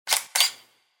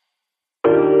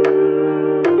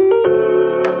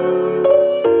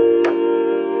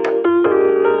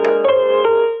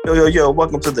Yo,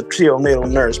 welcome to the Trio Nato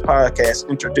Nerds podcast.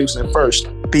 Introducing first,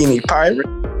 Beanie Pirate.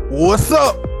 What's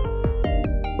up?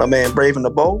 My man Brave in the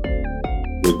Bowl.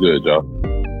 What's good, y'all?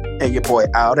 And your boy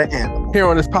Outer Animal. Here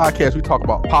on this podcast, we talk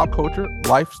about pop culture,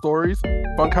 life stories,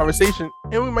 fun conversation,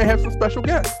 and we may have some special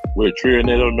guests. We're Trio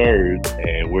Nato Nerds,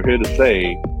 and we're here to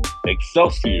say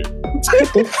Excelsior.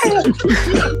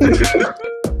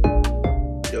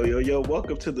 Yo,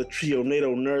 welcome to the Trio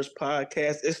Nato Nerds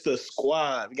podcast. It's the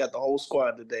squad. We got the whole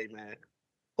squad today, man.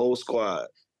 Whole squad.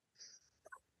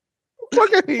 Fuck,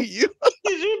 I hate you.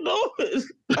 You know it.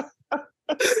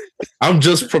 I'm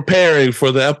just preparing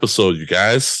for the episode, you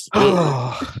guys.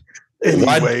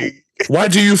 Anyway. Why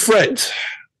do you fret?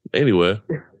 Anyway.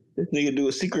 This nigga do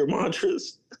a secret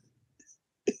mantras.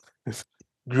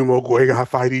 Jumo Guega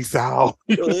Fighty Sal.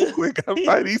 Guega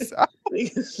Fighty Sal.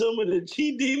 Some of the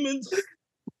chi demons.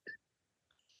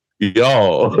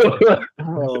 Y'all.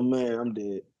 Oh man, I'm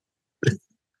dead.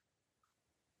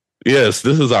 Yes,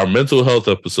 this is our mental health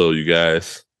episode, you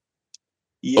guys.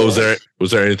 Yes. Oh,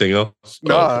 was there anything else?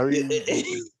 No, I mean,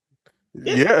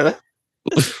 yeah.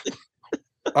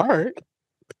 All right.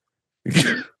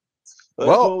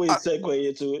 Before we segue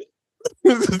into it,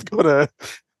 This is gonna.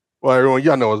 Well, everyone,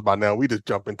 y'all know us by now. We just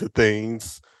jump into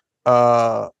things.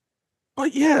 But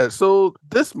yeah, so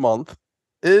this month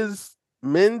is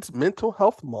Men's Mental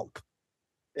Health Month.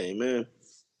 amen.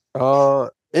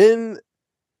 And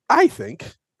I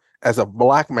think, as a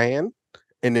Black man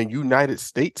in the United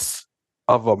States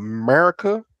of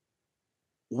America,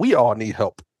 we all need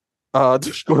help.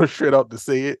 Just going straight up to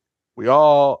say it, we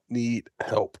all need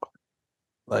help.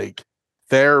 Like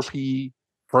therapy,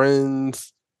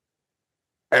 friends,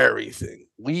 everything.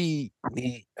 We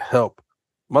need help.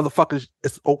 Motherfuckers,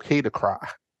 it's okay to cry.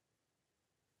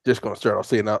 Just gonna start off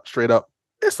saying that straight up.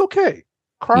 It's okay.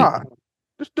 Cry.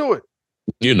 Just do it.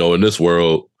 You know, in this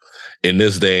world, in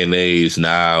this day and age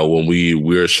now, when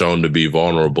we're shown to be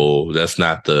vulnerable, that's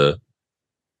not the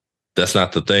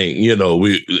thing. You know,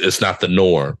 it's not the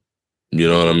norm. You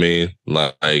know what I mean?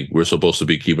 Like we're supposed to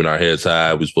be keeping our heads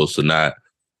high. We're supposed to not.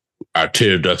 Our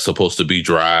tear ducts supposed to be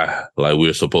dry. Like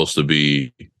we're supposed to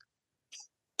be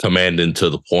commanding to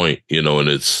the point. You know, and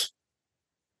it's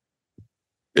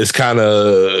kind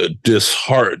of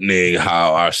disheartening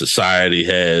how our society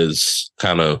has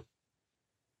kind of,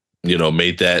 you know,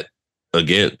 made that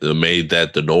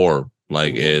the norm.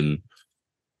 Like, and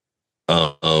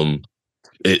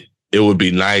it would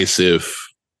be nice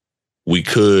if we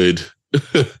could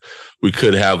we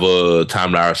could have a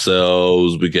time to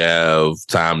ourselves. We could have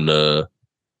time to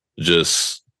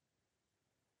just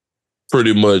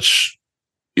pretty much,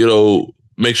 you know,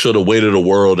 make sure the weight of the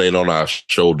world ain't on our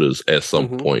shoulders at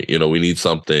some point. You know, we need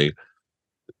something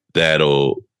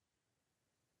that'll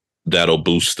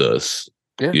boost us,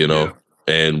 you know,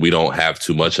 and we don't have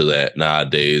too much of that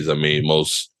nowadays. I mean, I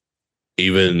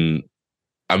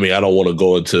don't want to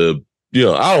go into, you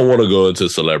know, I don't want to go into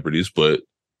celebrities, but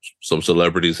some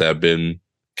celebrities have been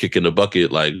kicking the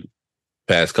bucket like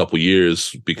past couple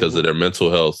years because of their mental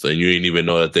health. And you didn't even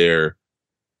know that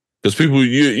because people,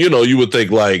 you know, you would think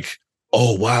like,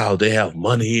 oh, wow, they have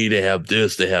money, they have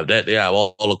this, they have that, they have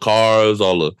all the cars,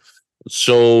 all the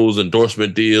shows,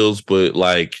 endorsement deals. But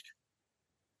like,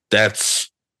 that's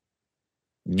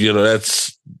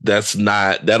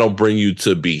not, that don't bring you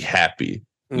to be happy,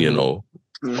 you know,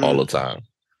 all the time.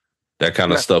 That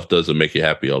kind of stuff doesn't make you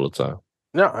happy all the time.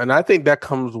 No, and I think that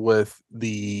comes with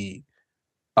the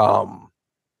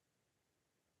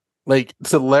like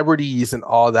celebrities and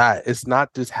all that. It's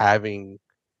not just having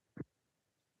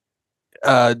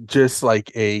just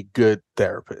like a good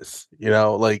therapist, you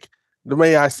know, like the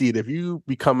way I see it, if you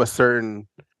become a certain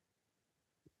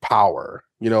power,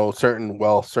 you know, certain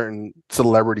wealth, certain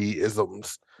celebrity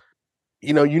isms,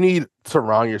 you know, you need to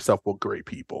surround yourself with great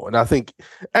people. And I think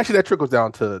actually that trickles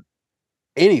down to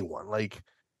anyone. Like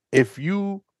if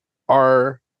you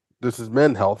are, this is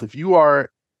men's health, if you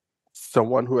are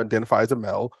someone who identifies a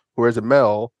male, who is a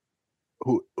male,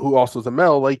 who also is a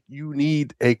male, like you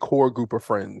need a core group of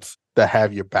friends that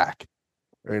have your back,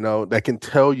 you know, that can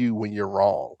tell you when you're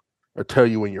wrong or tell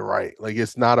you when you're right. Like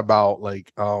it's not about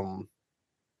like you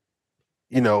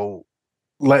know,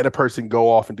 letting a person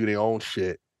go off and do their own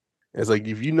shit. It's like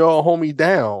if you know a homie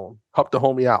down, help the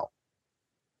homie out.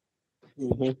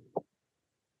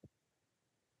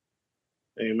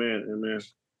 Amen.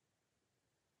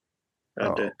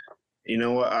 You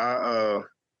know what? I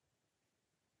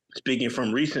speaking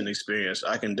from recent experience,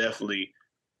 I can definitely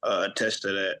attest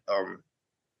to that.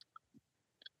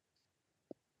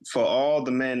 For all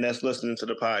the men that's listening to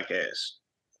the podcast,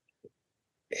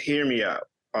 hear me out.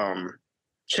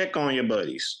 Check on your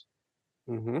buddies.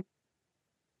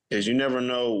 because you never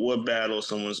know what battle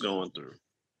someone's going through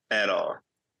at all.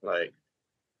 Like,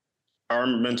 our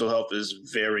mental health is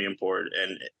very important,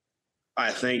 and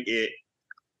I think it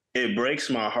breaks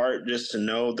my heart just to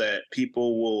know that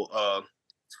people will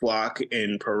flock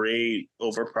and parade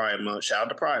over Pride Month. Shout out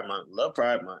to Pride Month. Love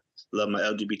Pride Month. Love my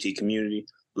LGBT community.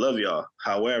 Love y'all.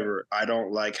 However, I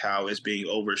don't like how it's being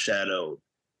overshadowed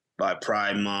by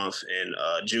Pride Month and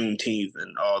Juneteenth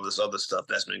and all this other stuff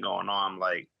that's been going on.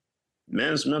 Like,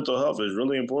 men's mental health is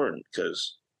really important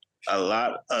because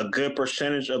a good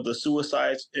percentage of the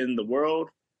suicides in the world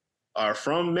are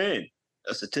from men.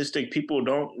 A statistic people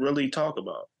don't really talk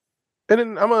about. And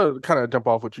then I'm gonna kind of jump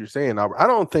off what you're saying, Albert. I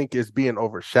don't think it's being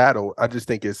overshadowed. I just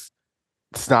think it's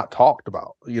not talked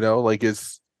about. Like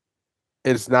it's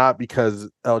not because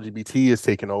LGBT is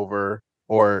taking over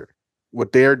or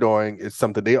what they're doing is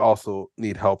something they also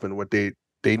need help in. What they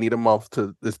need a month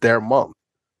to it's their month,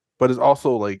 but it's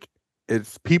also like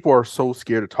it's people are so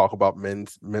scared to talk about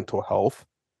men's mental health,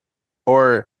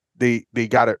 or they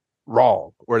got it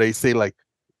wrong, or they say like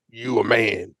you a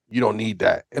man, you don't need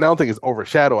that. And I don't think it's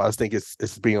overshadowed. I just think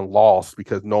it's being lost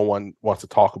because no one wants to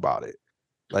talk about it.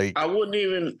 Like I'll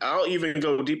even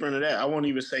go deeper into that. I won't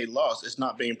even say lost. It's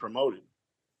not being promoted.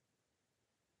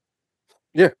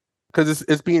 Yeah, because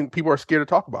it's being people are scared to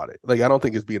talk about it. Like I don't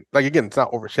think it's being like again, it's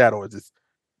not overshadowed. It's just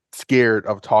scared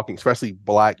of talking. Especially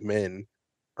Black men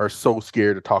are so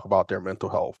scared to talk about their mental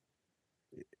health.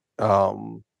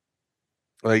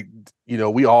 Like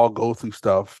we all go through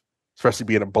stuff. Especially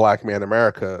being a Black man in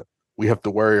America, we have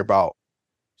to worry about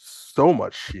so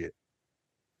much shit,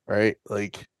 right?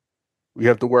 Like we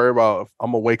have to worry about if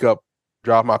I'm gonna wake up,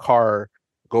 drive my car,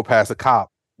 go past a cop.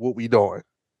 What we doing?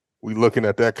 We looking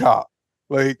at that cop.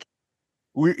 Like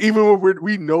we even when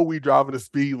we know we driving the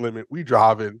speed limit, we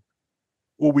driving.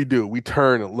 What we do? We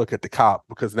turn and look at the cop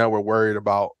because now we're worried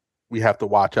about. We have to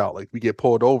watch out. Like we get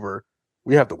pulled over,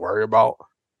 we have to worry about.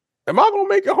 Am I gonna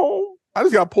make it home? I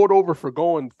just got pulled over for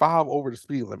going 5 over the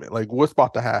speed limit. Like what's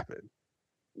about to happen?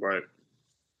 Right.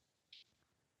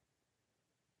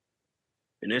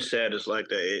 And it's sad. It's like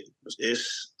that.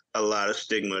 It's a lot of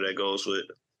stigma that goes with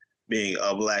being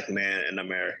a Black man in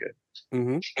America.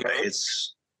 Mm-hmm.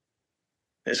 It's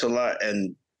a lot,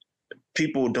 and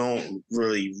people don't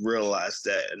really realize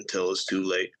that until it's too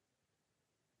late.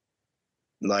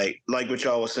 Like what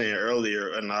y'all was saying earlier,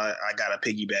 and I gotta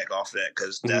piggyback off that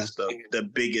because that's the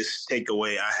biggest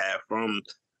takeaway I have from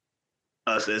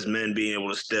us as men being able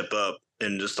to step up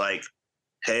and just like,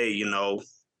 hey,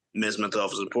 men's mental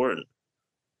health is important.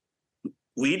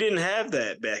 We didn't have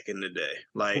that back in the day.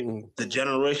 Like the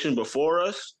generation before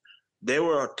us, they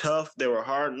were tough, they were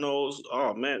hard nosed.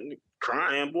 Oh man,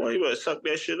 crying, boy, you better suck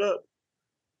that shit up.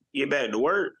 Get back to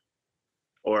work.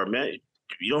 Or man,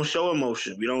 you don't show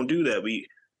emotion. We don't do that. We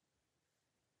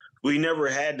never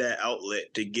had that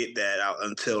outlet to get that out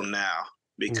until now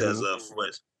because of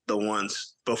what the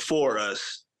ones before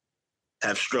us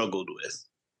have struggled with.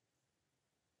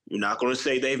 You're not going to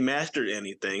say they've mastered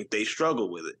anything. They struggle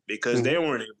with it because they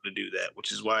weren't able to do that,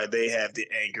 which is why they have the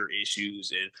anger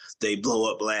issues and they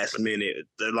blow up last minute.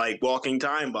 They're like walking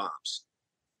time bombs.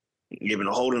 You've been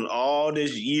holding all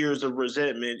these years of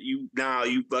resentment. You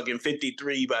fucking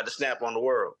 53, you about to snap on the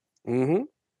world. Mm-hmm.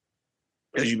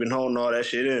 Because you've been holding all that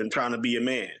shit in trying to be a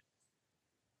man.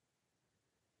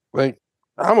 Like,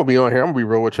 I'm gonna be on here. I'm gonna be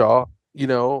real with y'all.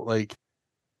 Like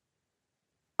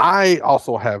I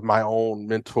also have my own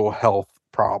mental health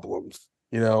problems.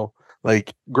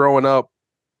 Like growing up,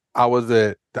 I was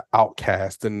the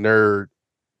outcast, the nerd,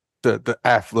 the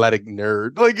athletic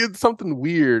nerd. Like it's something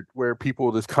weird where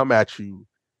people just come at you,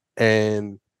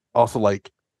 and also like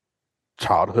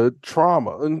childhood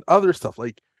trauma and other stuff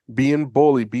like being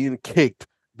bullied, being kicked,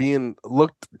 being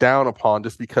looked down upon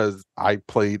just because I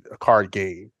played a card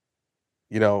game,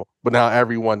 but now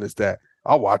everyone is that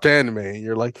I'll watch anime and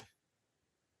you're like,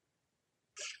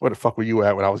 where the fuck were you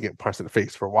at when I was getting punched in the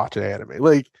face for watching anime?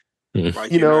 Like,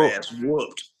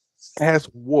 ass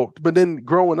whooped. But then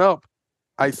growing up,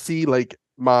 I see like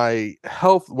my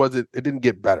health it didn't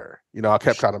get better. I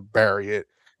kept trying to bury it.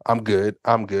 I'm good.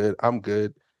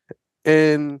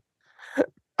 And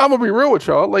I'm gonna be real with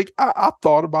y'all. Like I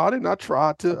thought about it and I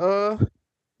tried to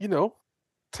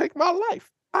take my life.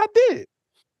 I did.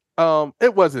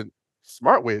 It wasn't a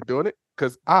smart way of doing it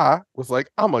because I was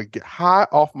like, I'm gonna get high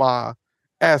off my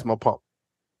asthma pump.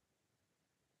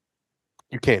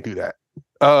 You can't do that.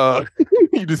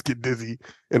 You just get dizzy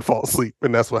and fall asleep,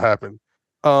 and that's what happened.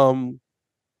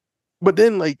 But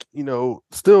then like,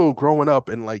 still growing up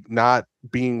and like not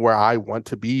being where I want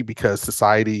to be because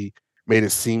society made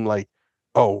it seem like,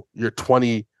 oh, you're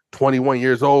 20 21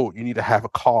 years old, you need to have a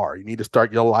car. You need to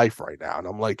start your life right now. And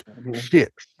I'm like,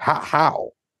 shit,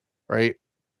 how? Right.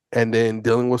 And then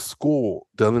dealing with school,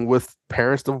 dealing with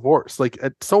parents' divorce. Like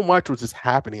so much was just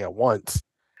happening at once.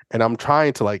 And I'm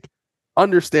trying to like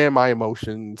understand my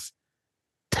emotions,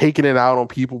 taking it out on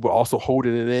people, but also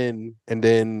holding it in. And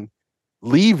then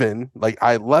leaving, like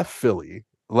I left Philly,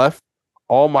 left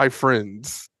all my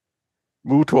friends,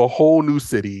 moved to a whole new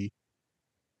city.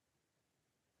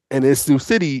 And this new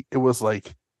city, it was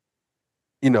like,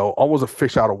 almost a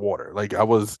fish out of water. Like I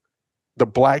was the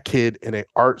black kid in an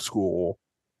art school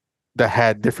that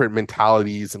had different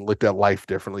mentalities and looked at life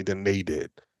differently than they did.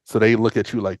 So they look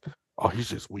at you like, oh, he's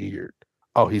just weird.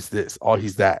 Oh, he's this. Oh,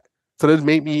 he's that. So this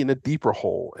made me in a deeper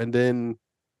hole. And then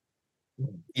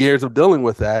years of dealing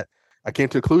with that, I came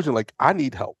to the conclusion like I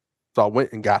need help. So I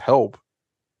went and got help,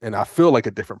 and I feel like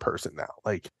a different person now.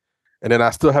 Like, and then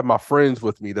I still have my friends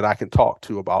with me that I can talk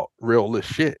to about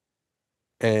realist shit.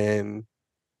 And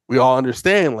we all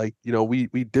understand, like,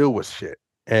 we deal with shit.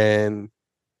 And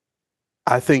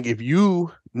I think if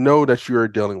you know that you're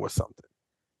dealing with something,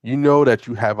 you know that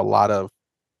you have a lot of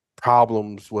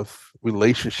problems with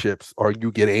relationships or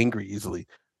you get angry easily,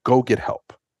 go get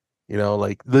help.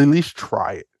 Like at least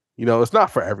try it. It's not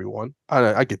for everyone.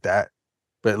 I get that,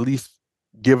 but at least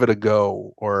give it a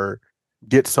go or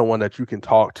get someone that you can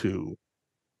talk to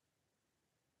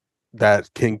that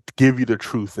can give you the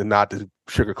truth and not to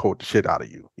sugarcoat the shit out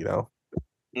of you,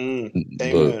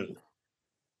 Amen.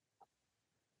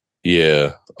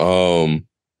 Yeah.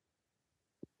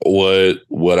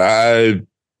 What I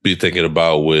be thinking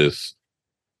about with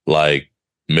like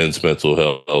men's mental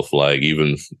health, like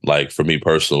even like for me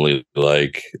personally,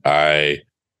 like I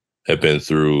have been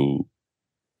through,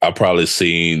 I've probably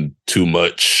seen too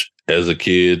much as a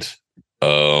kid.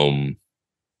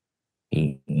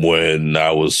 When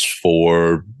I was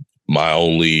 4, my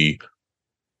only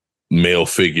male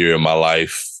figure in my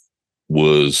life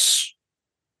was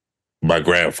my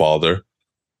grandfather,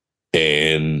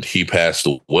 and he passed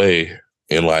away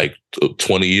in like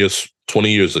 20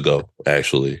 years ago,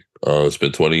 actually. It's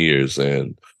been 20 years,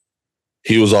 and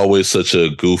he was always such a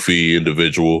goofy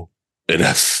individual, and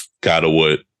that's kind of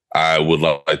what I would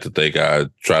like to think I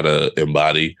try to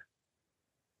embody.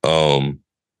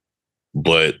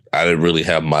 But I didn't really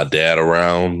have my dad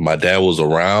around. My dad was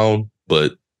around,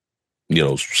 but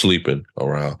sleeping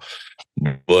around.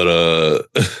 But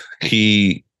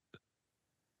he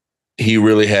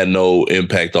really had no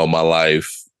impact on my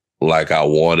life like I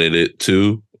wanted it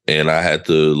to, and I had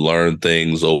to learn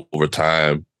things over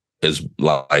time, as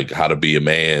like how to be a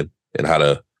man and how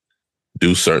to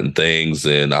do certain things.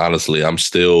 And honestly, I'm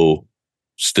still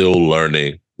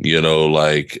learning.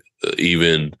 Like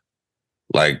even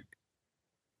like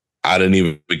I didn't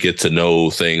even get to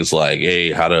know things like,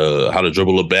 hey, how to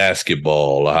dribble a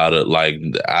basketball, or how to like.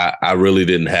 I really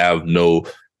didn't have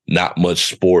not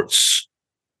much sports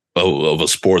of a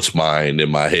sports mind in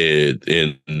my head,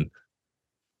 and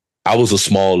I was a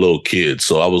small little kid,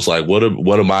 so I was like, what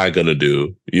am I gonna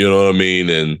do? You know what I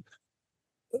mean?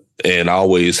 And I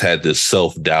always had this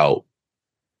self-doubt,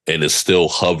 and it still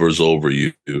hovers over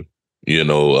you.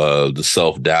 The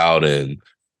self-doubt and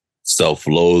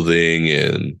self-loathing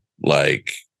and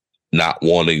like not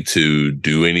wanting to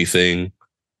do anything,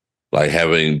 like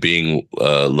being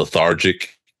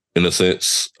lethargic in a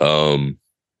sense.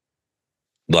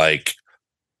 Like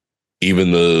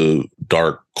even the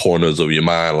dark corners of your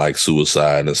mind, like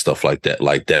suicide and stuff like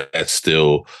that's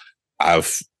still,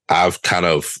 I've kind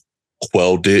of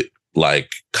quelled it,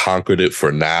 like conquered it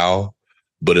for now,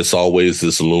 but it's always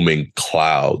this looming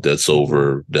cloud that's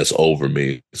over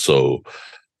me. So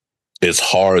it's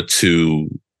hard to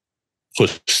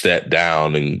push that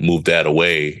down and move that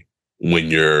away when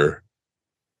you're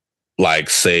like,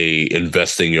 say,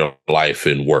 investing your life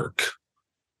in work.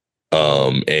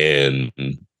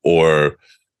 Or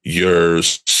you're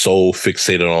so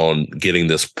fixated on getting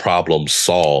this problem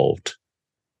solved,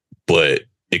 but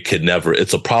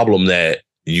it's a problem that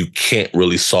you can't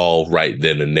really solve right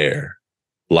then and there.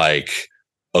 Like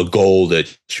a goal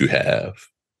that you have.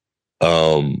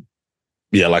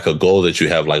 Like a goal that you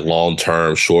have, like long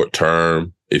term, short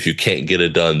term. If you can't get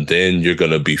it done, then you're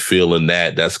going to be feeling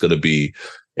that. That's going to be,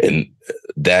 and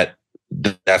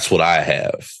that's what I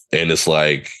have. And it's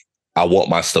like, I want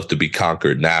my stuff to be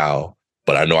conquered now,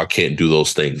 but I know I can't do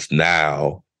those things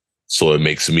now. So it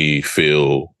makes me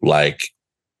feel like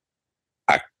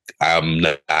I'm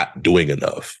not doing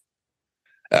enough.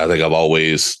 I think I've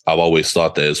always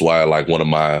thought that. Is why, like, one of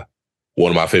my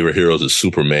favorite heroes is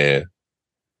Superman,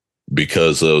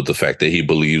 because of the fact that he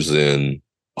believes in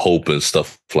hope and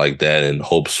stuff like that, and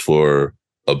hopes for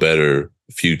a better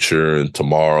future and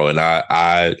tomorrow. And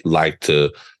I like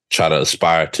to try to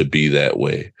aspire to be that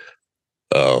way.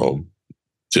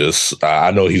 Just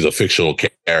I know he's a fictional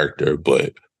character,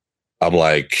 but I'm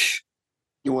like,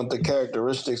 You want the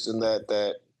characteristics and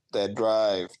that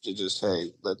drive to just,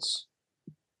 hey, let's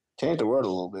change the world a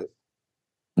little bit.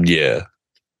 yeah.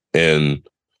 And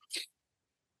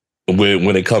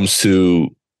when it comes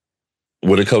to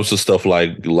stuff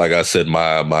like I said,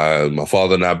 my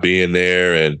father not being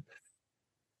there and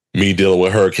me dealing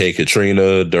with Hurricane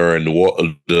Katrina during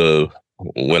the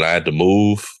when I had to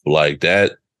move, like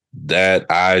that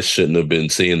I shouldn't have been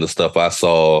seeing the stuff I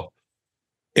saw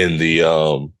in the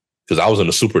because I was in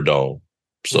the Superdome.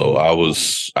 So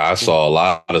I saw a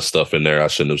lot of stuff in there I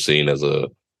shouldn't have seen as a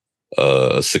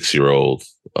 6-year-old.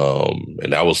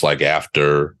 And that was like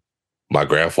after my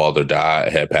grandfather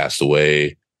had passed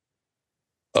away.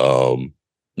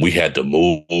 We had to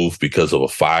move because of a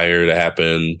fire that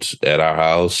happened at our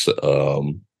house.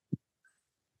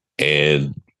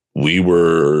 And we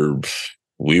were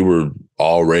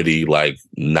already like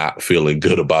not feeling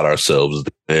good about ourselves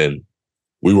then.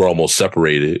 We were almost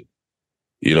separated.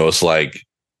 You know, it's like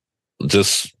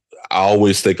just I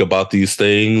always think about these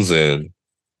things, and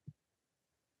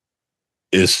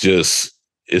it's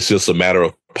just a matter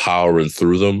of powering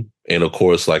through them. And of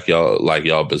course, like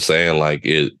y'all been saying, like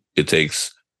it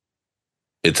takes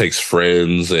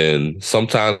friends and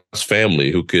sometimes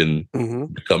family who can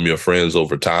become your friends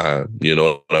over time. You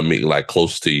know what I mean? Like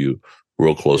close to you,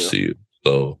 real close to you.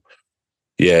 So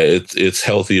yeah, it's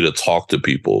healthy to talk to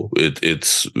people.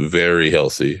 It's very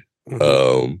healthy.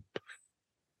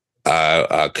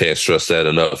 I can't stress that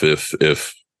enough.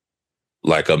 If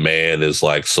like a man is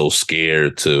like so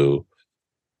scared to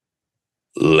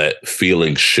let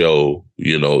feelings show,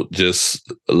 you know,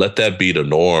 just let that be the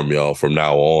norm, y'all, from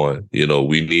now on. You know,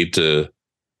 we need to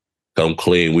come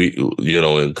clean.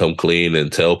 And come clean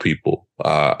and tell people,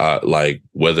 like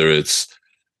whether it's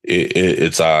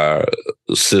our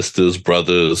sisters,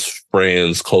 brothers,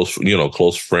 friends,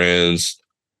 close friends,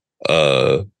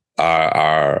 our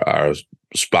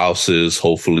spouses,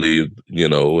 hopefully,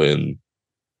 and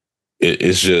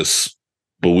it's just,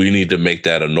 but we need to make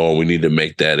that a norm. We need to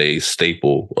make that a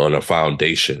staple on a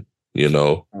foundation,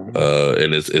 and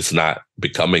it's not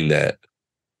becoming that.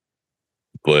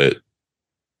 But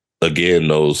again,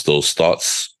 those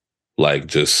thoughts, like,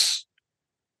 just,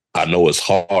 I know it's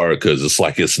hard because it's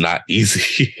like, it's not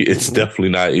easy. It's definitely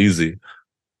not easy.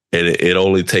 And it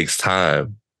only takes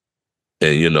time.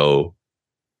 And,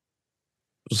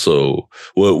 so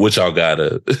what y'all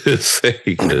gotta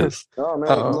say? Cause, oh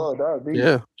man, Lord, that would be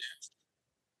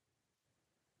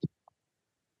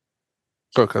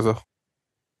Go, Kazo.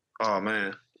 Oh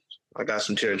man, I got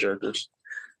some tear jerkers.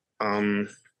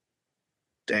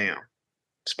 Damn,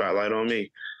 spotlight on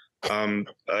me.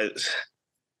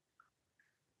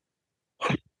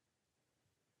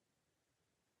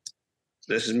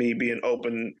 This is me being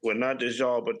open with not just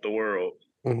y'all but the world.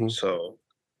 So,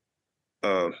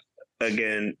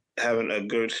 again, having a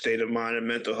good state of mind and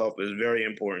mental health is very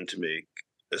important to me,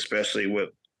 especially with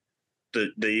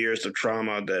the years of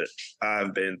trauma that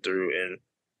I've been through. And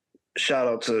shout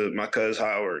out to my cousin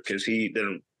Howard, because he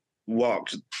then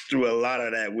walked through a lot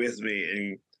of that with me,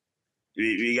 and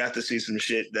we got to see some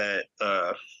shit that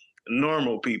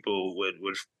normal people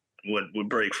would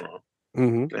break from.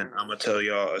 And I'm gonna tell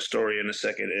y'all a story in a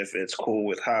second if it's cool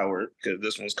with Howard, because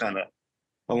this one's kind of,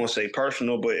 I won't say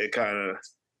personal, but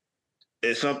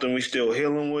it's something we still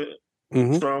healing with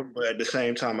from. But at the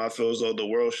same time, I feel as though the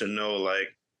world should know,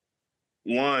 like,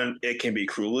 one, it can be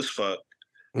cruel as fuck,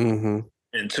 and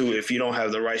two, if you don't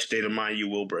have the right state of mind, you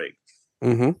will break.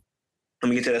 I'm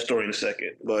gonna get to that story in a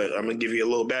second, but I'm gonna give you a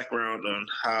little background on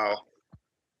how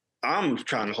I'm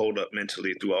trying to hold up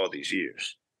mentally through all these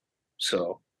years.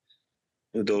 So,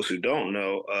 for those who don't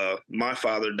know, my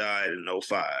father died in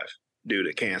 2005 due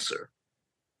to cancer.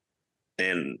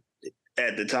 And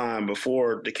at the time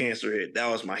before the cancer hit,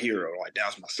 that was my hero. Like, that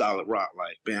was my solid rock.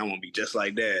 Like, man, I want to be just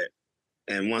like Dad.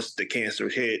 And once the cancer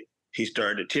hit, he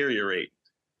started to deteriorate.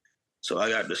 So I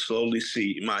got to slowly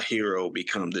see my hero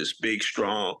become this big,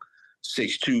 strong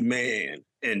 6'2" man,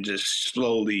 and just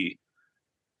slowly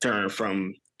turn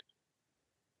from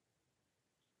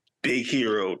big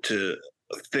hero to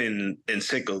thin and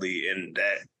sickly. And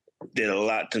that did a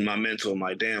lot to my mental. I'm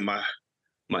like, damn, my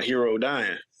hero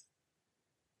dying.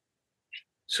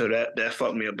 So that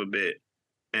fucked me up a bit.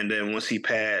 And then once he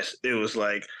passed, it was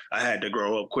like I had to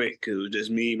grow up quick because it was just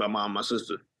me, my mom, my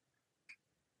sister.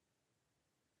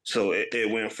 So it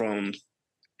went from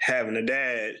having a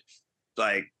dad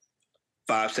like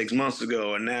 5-6 months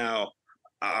ago, and now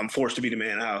I'm forced to be the man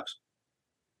in the house.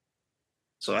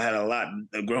 So I had a lot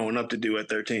of growing up to do at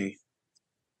 13,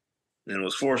 and it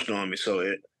was forced on me.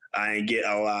 So I didn't get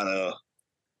a lot of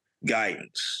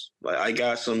guidance. Like I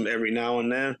got some every now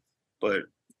and then, but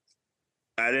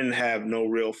I didn't have no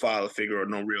real father figure or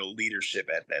no real leadership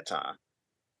at that time.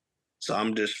 So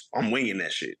I'm winging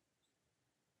that shit.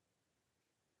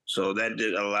 So that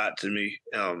did a lot to me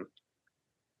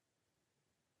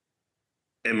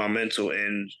in my mental,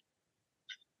 and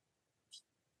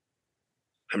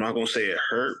I'm not gonna say it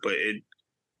hurt, but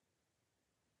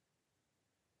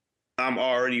I'm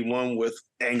already one with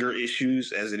anger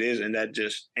issues as it is, and that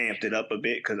just amped it up a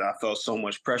bit because I felt so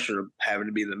much pressure having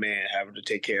to be the man, having to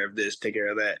take care of this, take care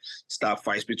of that, stop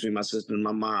fights between my sister and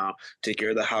my mom, take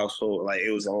care of the household. Like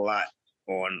it was a lot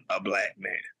on a black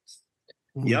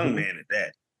man, young man at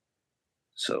that.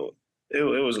 So it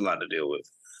was a lot to deal with.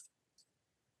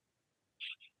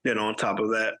 Then on top of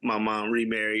that, my mom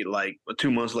remarried like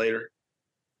 2 months later,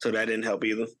 so that didn't help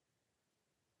either.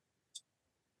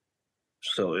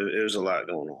 So it was a lot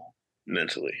going on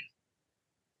mentally.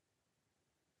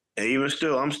 And even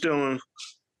still, I'm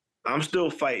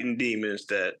still fighting demons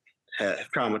that have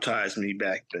traumatized me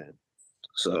back then.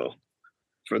 So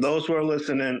for those who are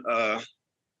listening,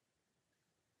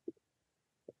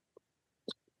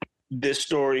 this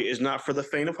story is not for the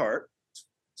faint of heart.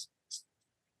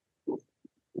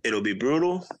 It'll be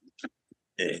brutal,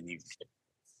 and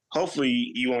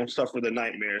hopefully you won't suffer the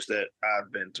nightmares that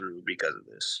I've been through because of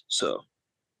this. So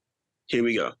here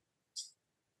we go.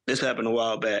 This happened a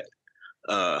while back.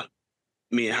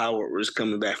 Me and Howard was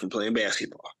coming back from playing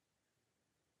basketball.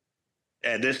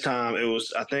 At this time, it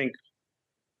was, I think,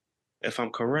 if I'm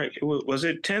correct, was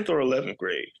it 10th or 11th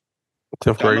grade?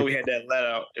 10th grade. I know we had that let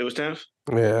out. It was 10th?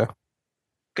 Yeah.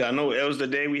 Cause I know it was the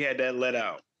day we had that let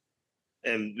out.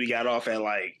 And we got off at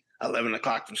like 11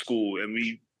 o'clock from school. And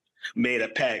we made a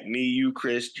pact. Me, you,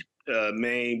 Chris,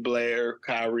 Maine, Blair,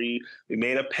 Kyrie. We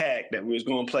made a pact that we was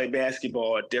going to play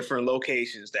basketball at different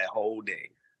locations that whole day.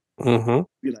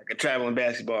 Be like a traveling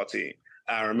basketball team.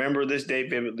 I remember this day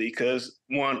vividly because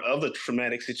one, of the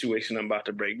traumatic situation I'm about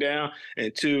to break down,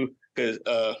 and two, because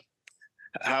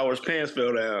Howard's pants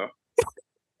fell down.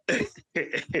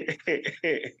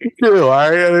 All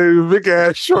right, big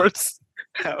ass shorts.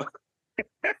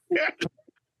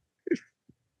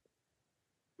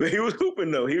 But he was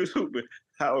hooping though. He was hooping.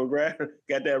 Howard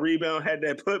got that rebound, had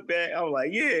that putback. I was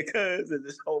like, yeah, cuz of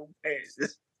this whole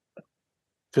pants.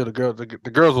 So the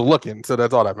girls were looking, so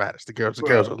that's all that matters. The girls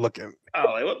were looking. I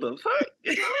was like, what the fuck?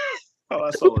 All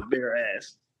I saw was bare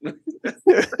ass.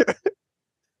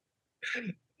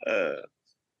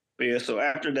 But yeah, so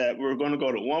after that, we were going to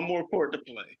go to one more court to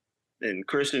play. And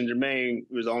Chris and Jermaine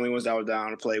was the only ones that were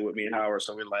down to play with me and Howard.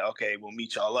 So we were like, okay, we'll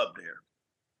meet y'all up there.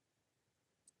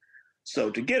 So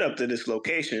to get up to this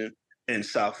location in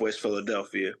Southwest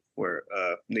Philadelphia, where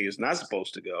niggas not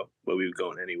supposed to go, but we were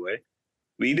going anyway,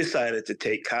 we decided to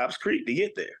take Cobbs Creek to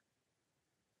get there.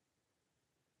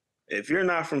 If you're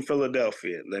not from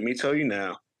Philadelphia, let me tell you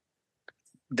now,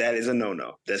 that is a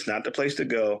no-no. That's not the place to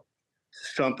go.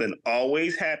 Something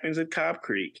always happens at Cobb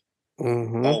Creek.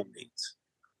 Always.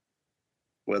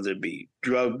 Whether it be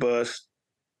drug bust,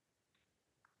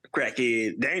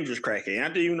 crackhead, dangerous crackhead,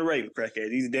 not even the regular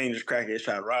crackhead. These are dangerous crackheads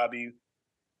try to rob you.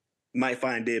 Might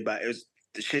find dead by it's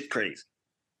the shit crazy.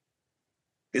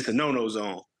 It's a no-no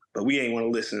zone. But we ain't want to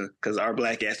listen because our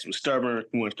black ass was stubborn.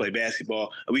 We wanted to play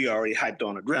basketball. And we already hyped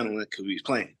on adrenaline because we was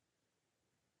playing.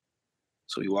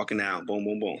 So we walking down, boom,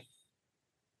 boom, boom.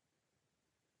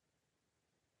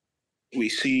 We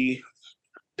see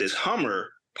this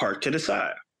Hummer parked to the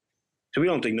side. So we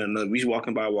don't think nothing of it. We just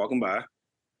walking by.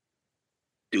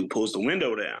 Dude pulls the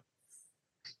window down.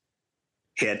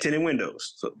 He had tinted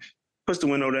windows. So puts the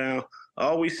window down.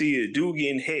 All we see is dude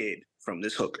getting head from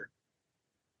this hooker.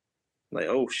 Like,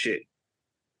 oh shit.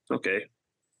 Okay.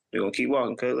 We're gonna keep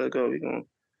walking, cuz let go. We're gonna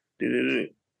do.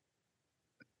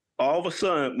 All of a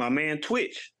sudden, my man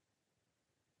Twitch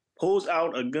pulls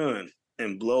out a gun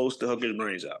and blows the hooker's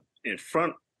brains out in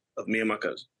front of me and my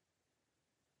cousin.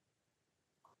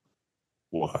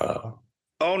 Wow.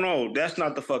 Oh no, that's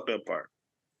not the fucked up part.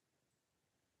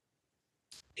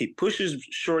 He pushes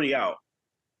Shorty out,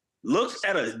 looks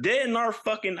at us dead in our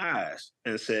fucking eyes,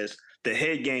 and says the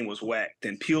head game was whack,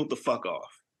 then peeled the fuck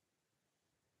off.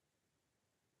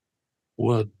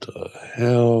 What the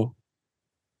hell?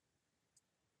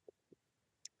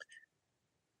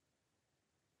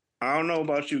 I don't know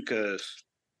about you, cuz,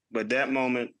 but that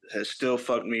moment has still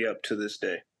fucked me up to this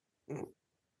day.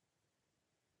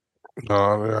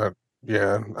 No,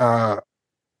 yeah. I'm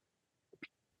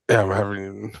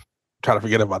trying to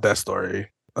forget about that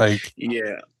story. Like,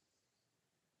 yeah.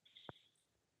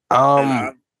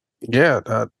 Yeah,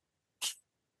 that.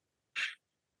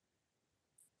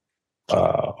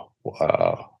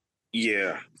 Wow.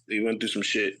 Yeah, we went through some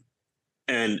shit,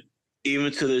 and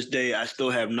even to this day, I still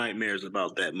have nightmares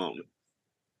about that moment.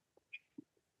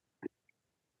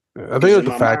 I think it was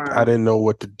the fact I didn't know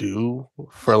what to do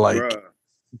for like Bruh.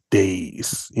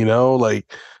 days,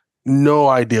 like no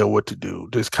idea what to do.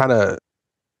 Just kind of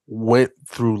went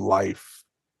through life.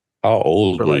 How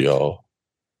old for were like y'all?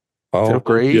 How 10th old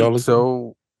grade. y'all?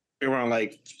 So Around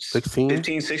like 16,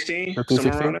 15, 16, 15,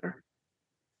 somewhere 16. around there.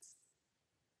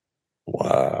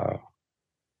 Wow.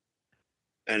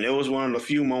 And it was one of the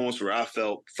few moments where I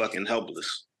felt fucking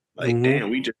helpless. Like, Mhm. damn,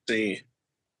 we just seen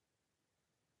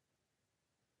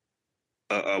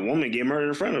a woman get murdered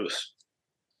in front of us.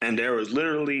 And there was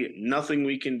literally nothing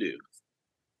we can do.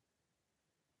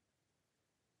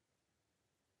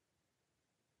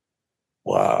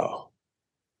 Wow.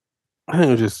 I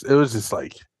think it was just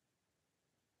like,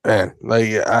 man,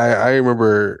 like I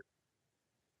remember,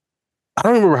 I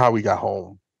don't remember how we got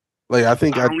home. Like I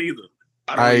think I don't either.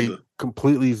 I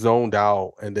completely zoned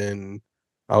out, and then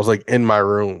I was like in my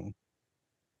room.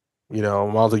 And I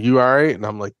was like, "You all right?" And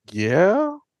I'm like,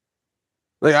 "Yeah."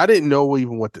 Like I didn't know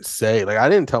even what to say. Like I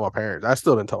didn't tell my parents. I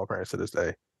still didn't tell my parents to this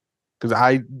day because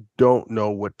I don't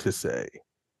know what to say.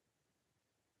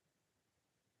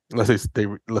 Unless they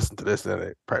listen to this, then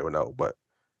they probably would know. But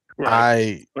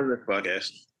Right. What is this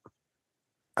podcast?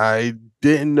 I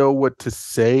didn't know what to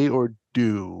say or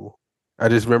do. I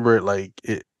just remember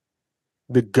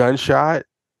the gunshot.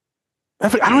 I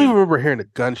don't even remember hearing the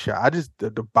gunshot. I just the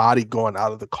body going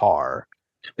out of the car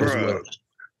is what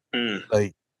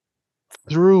like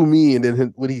threw me, and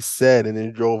then what he said, and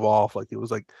then drove off like it was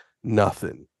like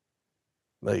nothing.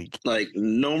 Like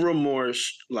no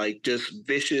remorse, like just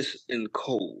vicious and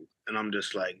cold. And I'm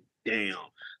just like, damn,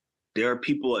 there are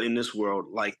people in this world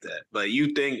like that. Like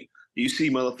you think you see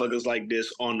motherfuckers like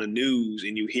this on the news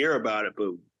and you hear about it,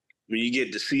 but when you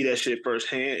get to see that shit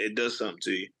firsthand, it does something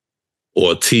to you.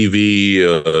 Or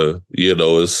TV,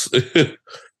 it's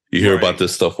you hear about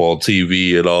this stuff on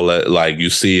TV and all that. Like you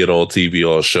see it on TV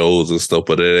on shows and stuff,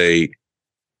 but it ain't.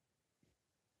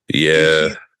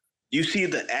 Yeah. You see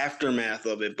the aftermath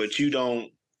of it, but you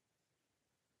don't.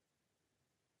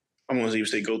 I want to even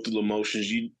say go through the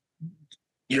motions.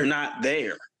 You're not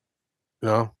there.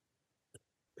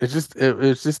 It's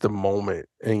just a moment,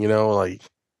 and like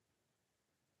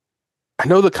I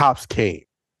know the cops came.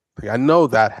 Like I know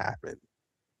that happened.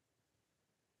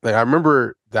 Like I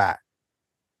remember that,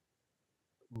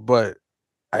 but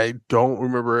I don't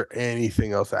remember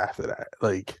anything else after that.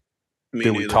 Like,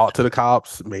 did we talk to the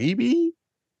cops? Maybe.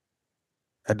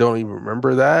 I don't even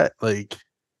remember that. Like,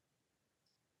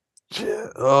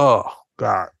 oh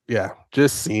God, yeah,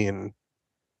 just seeing.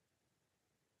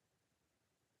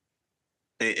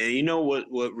 And you know what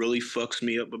really fucks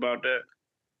me up about that?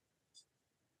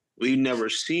 We never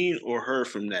seen or heard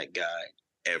from that guy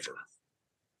ever.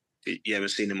 You haven't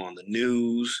seen him on the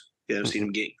news. You haven't seen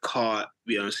him get caught.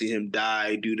 You haven't seen him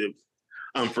die due to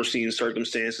unforeseen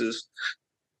circumstances.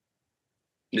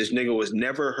 This nigga was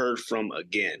never heard from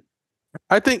again.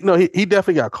 I think no, he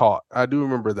definitely got caught. I do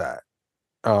remember that.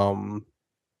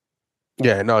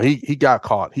 Yeah, no, he got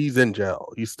caught. He's in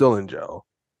jail. He's still in jail.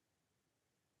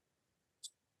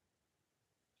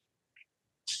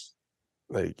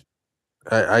 Like,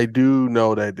 I do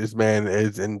know that this man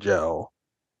is in jail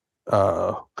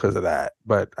because of that,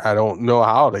 but I don't know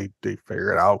how they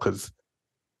figure it out because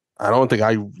I don't think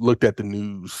I looked at the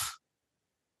news.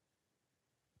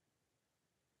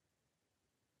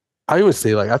 I even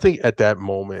say like I think at that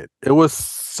moment it was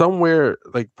somewhere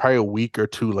like probably a week or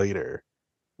two later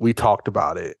we talked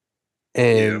about it,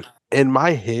 and in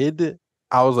my head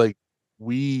I was like,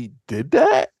 we did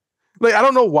that. Like I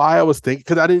don't know why I was thinking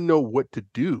because I didn't know what to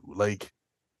do. Like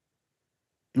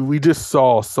we just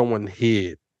saw someone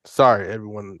hid. Sorry,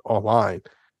 everyone online,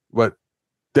 but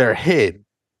their head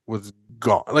was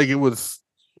gone. Like it was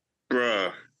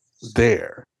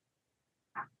there.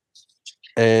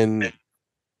 And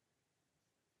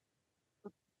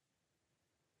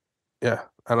yeah,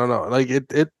 I don't know. Like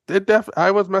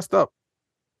I was messed up.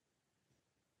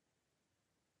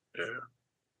 Yeah.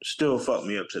 Still fuck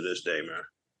me up to this day, man.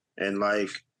 And like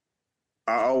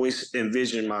I always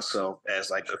envision myself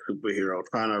as like a superhero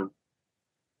trying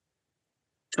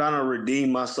to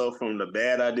redeem myself from the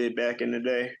bad I did back in the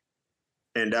day.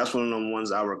 And that's one of the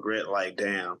ones I regret, like,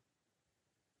 damn.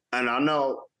 And I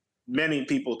know many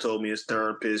people told me as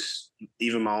therapists,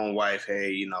 even my own wife,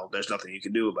 hey, there's nothing you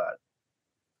can do about it.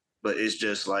 But it's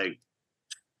just like,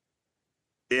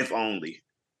 if only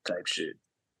type shit.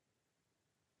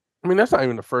 I mean, that's not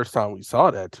even the first time we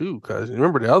saw that too, because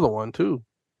remember the other one too.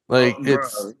 Like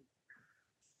it's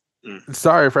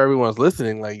sorry for everyone's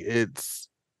listening. Like it's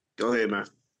go ahead, man.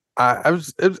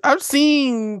 I've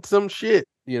seen some shit,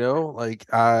 you know, like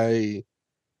it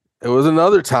was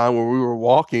another time where we were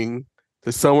walking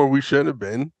to somewhere we shouldn't have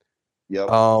been. Yep.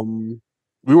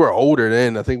 We were older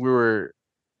then. I think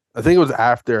it was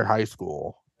after high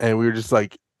school, and we were just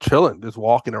like chilling, just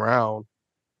walking around,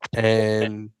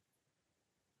 and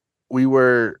we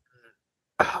were,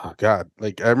 oh God,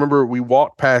 like I remember we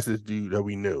walked past this dude that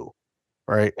we knew,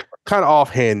 right? Kind of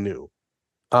offhand knew.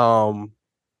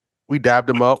 We dabbed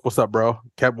him up. What's up, bro?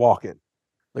 Kept walking.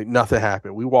 Like nothing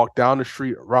happened. We walked down the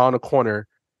street, around the corner.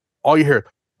 All you hear,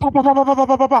 pop, pop, pop, pop, pop,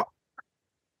 pop, pop, pop.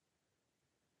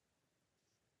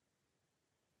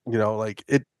 You know, like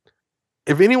it.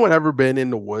 If anyone ever been in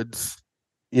the woods,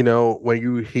 you know, when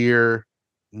you hear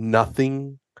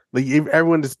nothing, like if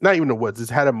everyone is not even the woods, has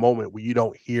had a moment where you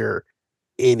don't hear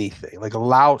anything, like a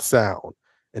loud sound,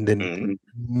 and then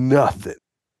nothing,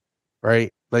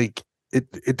 right? Like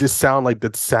it just sounded like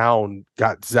the sound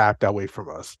got zapped away from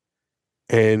us.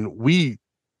 And we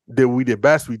did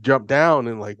best. We jumped down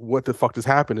and like, what the fuck just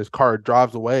happened? His car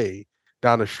drives away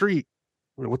down the street.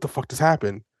 What the fuck just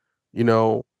happened? You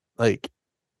know, like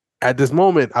at this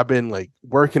moment, I've been like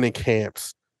working in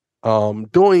camps,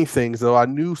 doing things. Though I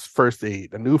knew first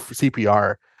aid, I knew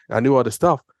CPR, I knew all this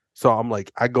stuff. So I'm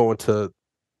like, I go into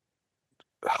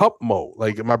help mode.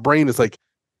 Like my brain is like,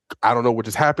 I don't know what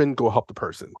just happened. Go help the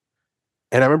person.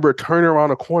 And I remember turning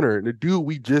around a corner, and the dude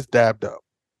we just dabbed up.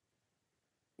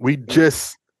 We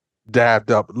just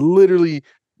dabbed up, literally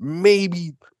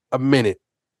maybe a minute,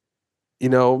 you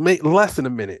know, less than a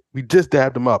minute. We just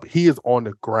dabbed him up. He is on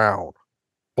the ground,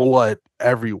 blood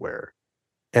everywhere.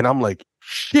 And I'm like,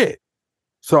 shit.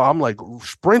 So I'm like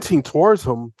sprinting towards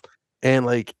him. And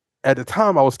like at the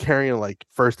time I was carrying like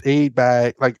first aid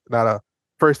bag, like not a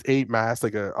first aid mask,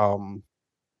 like a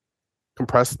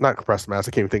not compressed mask.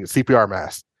 I can't even think of CPR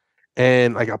mask.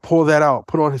 And like I pull that out,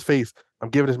 put it on his face. I'm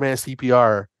giving this man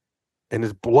CPR, and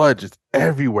his blood just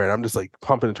everywhere. And I'm just like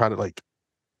pumping and trying to like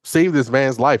save this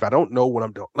man's life. I don't know what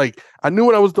I'm doing. Like I knew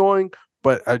what I was doing,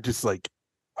 but I just like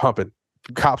pumping.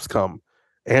 Cops come,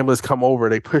 ambulance come over.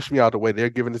 They push me out the way. They're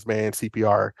giving this man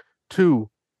CPR too,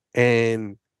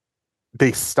 and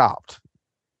they stopped.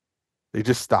 They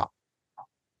just stopped.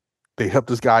 They helped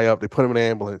this guy up. They put him in an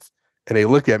ambulance, and they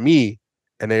look at me,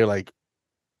 and they're like,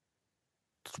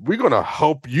 "We're gonna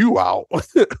help you out,"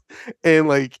 and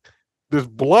like there's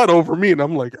blood over me, and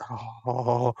I'm like,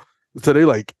 oh. So they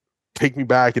like take me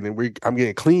back, and then I'm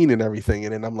getting clean and everything,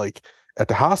 and then I'm like at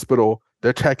the hospital,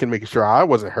 they're checking, making sure I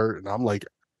wasn't hurt, and I'm like,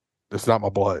 this is not my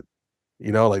blood,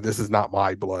 you know, like this is not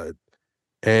my blood,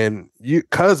 and you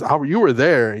were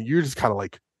there, and you're just kind of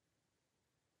like,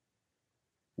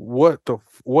 what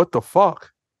the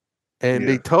fuck, and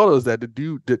they told us that the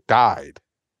dude that died,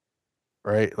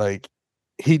 right, like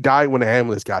he died when the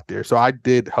ambulance got there, so I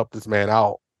did help this man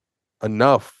out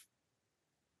enough,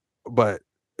 but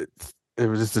it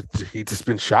was just he just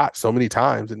been shot so many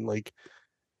times, and like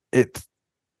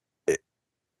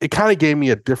it kind of gave me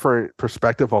a different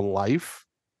perspective on life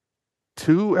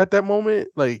too at that moment.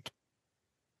 Like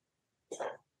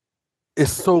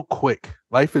it's so quick,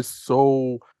 life is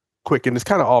so quick, and it's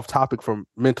kind of off topic from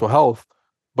mental health,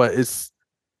 but it's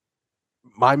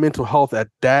my mental health at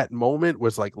that moment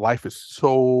was like life is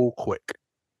so quick,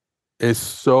 it's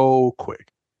so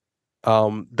quick.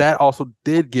 That also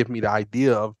did give me the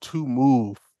idea of to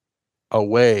move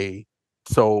away.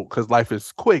 So, because life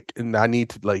is quick and I need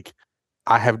to like,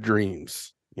 I have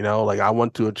dreams, you know, like I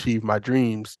want to achieve my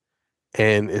dreams,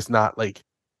 and it's not like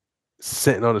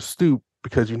sitting on a stoop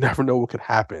because you never know what could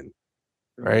happen,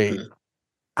 right? Mm-hmm.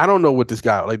 I don't know what this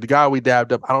guy, like the guy we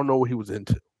dabbed up, I don't know what he was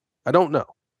into. I don't know.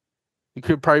 He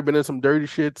could probably been in some dirty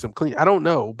shit, some clean. I don't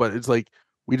know, but it's like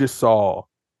we just saw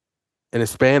in a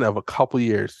span of a couple of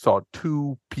years, saw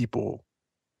two people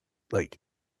like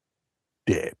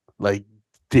dead, like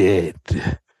dead,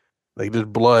 like there's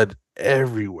blood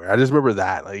everywhere. I just remember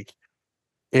that, like,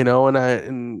 you know,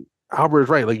 and Albert's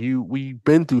right. Like we've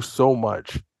been through so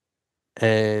much,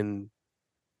 and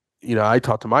you know, I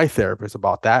talked to my therapist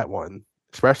about that one,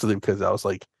 especially because I was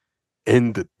like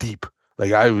in the deep.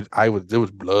 Like I was, there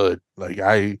was blood. Like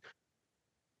I'm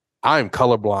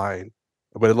colorblind,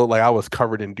 but it looked like I was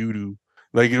covered in doo doo.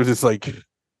 Like it was just like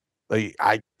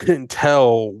I couldn't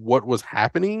tell what was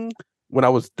happening when I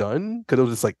was done because it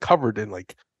was just like covered in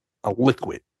like a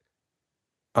liquid.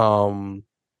 And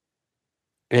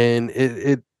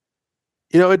it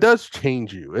you know, it does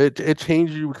change you. It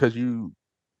changes you because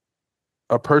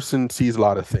a person sees a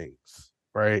lot of things,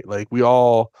 right? Like we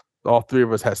all all three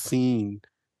of us have seen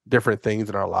different things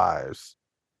in our lives.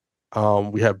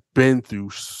 We have been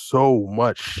through so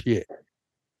much shit,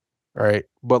 right?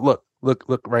 But look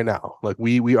right now. Like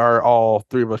we are all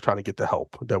three of us trying to get the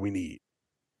help that we need,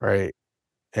 right?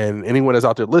 And anyone that's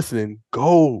out there listening,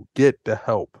 go get the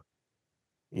help.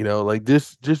 Like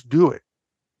just do it.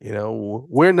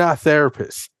 We're not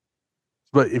therapists,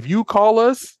 but if you call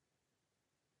us,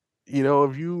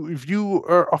 if you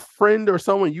are a friend or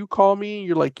someone, you call me,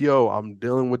 you're like, yo, I'm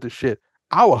dealing with this shit.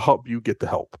 I will help you get the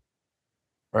help,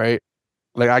 right?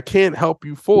 Like I can't help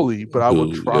you fully, but I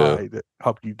will try to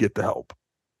help you get the help.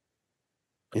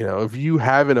 If you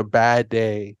having a bad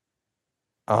day,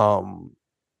 and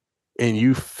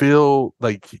you feel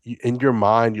like in your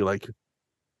mind, you're like,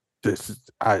 this is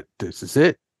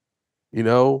it. We're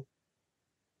gonna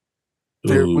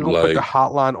put the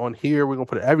hotline on here. We're gonna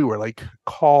put it everywhere. Like,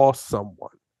 call someone.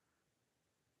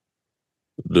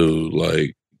 Dude,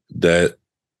 like that,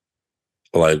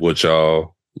 like what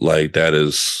y'all like. That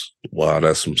is wow.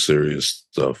 That's some serious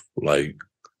stuff. Like,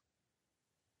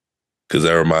 because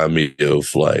that remind me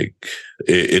of like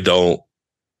it don't.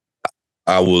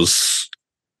 I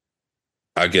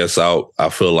guess I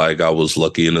feel like I was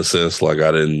lucky in a sense. Like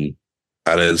I didn't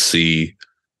see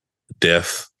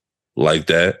death like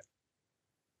that.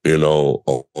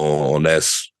 On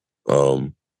that's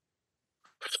on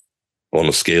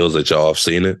the scales that y'all have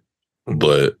seen it,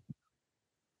 but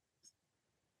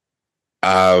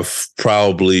I've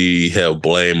probably have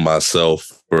blamed myself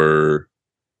for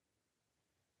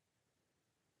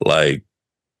like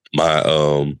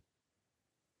my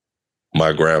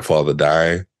my grandfather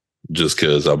dying, just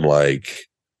because I'm like,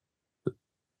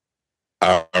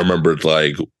 I remembered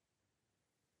like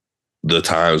the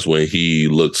times when he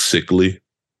looked sickly,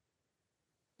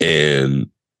 and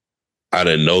I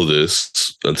didn't know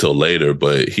this until later,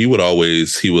 but he would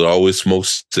always smoke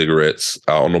cigarettes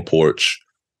out on the porch,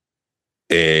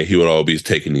 and he would always be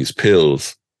taking these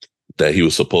pills that he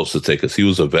was supposed to take because he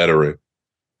was a veteran,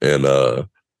 and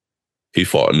he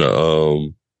fought in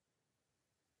the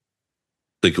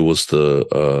I think it was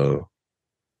the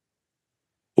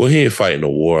well, he ain't fighting the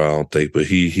war, I don't think, but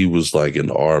he was like in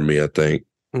the army, I think,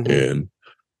 and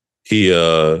he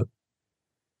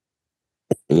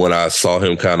when I saw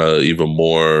him kind of even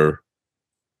more,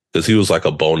 because he was like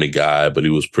a bony guy, but he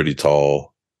was pretty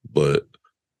tall. But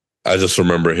I just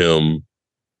remember him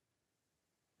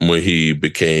when he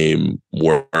became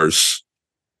worse,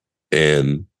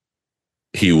 and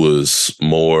he was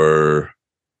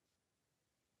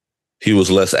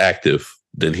less active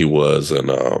than he was. And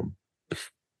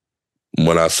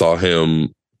when I saw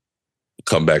him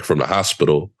come back from the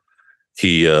hospital,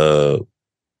 he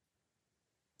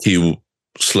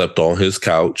slept on his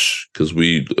couch, because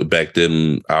back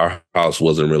then our house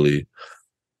wasn't really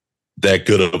that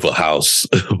good of a house,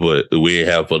 but we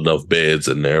didn't have enough beds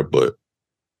in there. But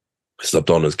he slept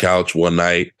on his couch one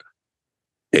night,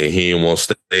 and he didn't want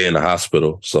to stay in the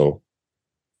hospital. So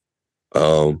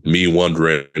me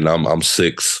wondering, and I'm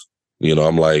 6,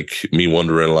 I'm like, me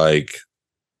wondering, like,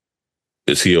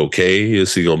 is he okay?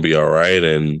 Is he gonna be all right?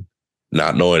 And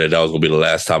not knowing that was gonna be the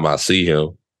last time I see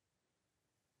him.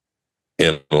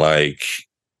 And like,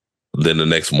 then the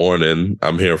next morning,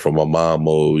 I'm hearing from my mom,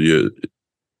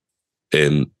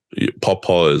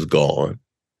 Papa is gone.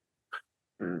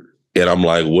 And I'm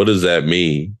like, what does that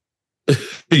mean? Like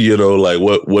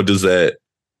what does that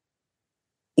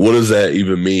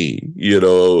even mean?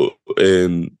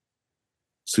 And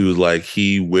she was like,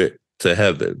 he went to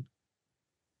heaven.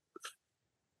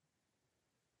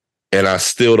 And I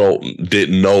still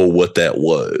didn't know what that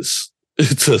was.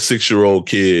 It's a 6-year-old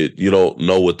kid. You don't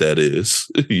know what that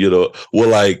is. Well,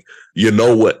 like,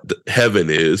 what heaven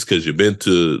is because you've been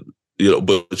to,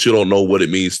 but you don't know what it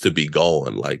means to be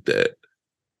gone like that.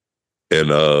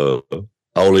 And I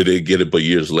only didn't get it but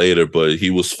years later, but he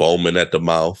was foaming at the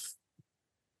mouth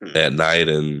at night,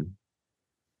 and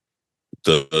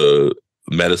the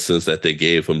medicines that they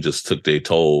gave him just took their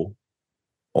toll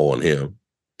on him.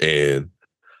 And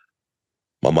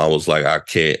my mom was like, I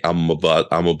can't, I'm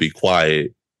gonna be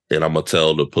quiet, and I'm gonna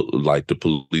tell the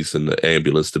police and the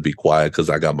ambulance to be quiet because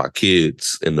I got my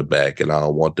kids in the back and I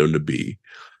don't want them to be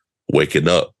waking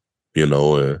up, and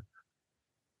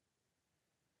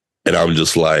I'm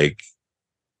just like,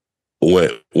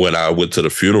 when I went to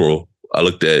the funeral, I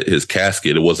looked at his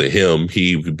casket. It wasn't him.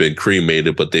 He'd been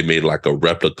cremated, but they made like a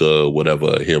replica,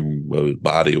 whatever, of him, of his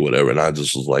body or whatever. And I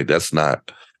just was like, that's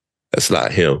not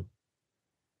him.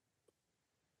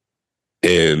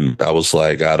 And I was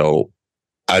like,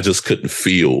 I just couldn't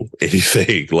feel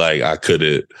anything. Like I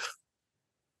couldn't,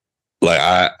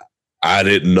 like I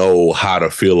didn't know how to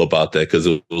feel about that because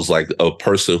it was like a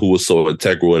person who was so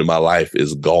integral in my life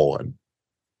is gone.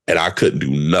 And I couldn't do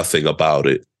nothing about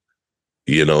it.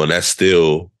 You know, and that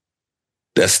still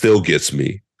gets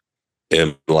me.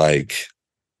 And like,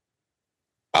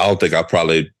 I don't think I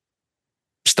probably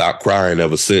stopped crying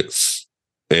ever since.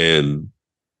 And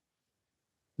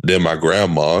then my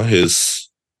grandma, his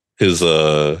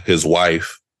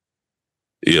wife,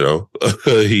 you know,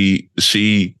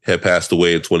 she had passed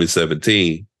away in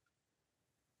 2017.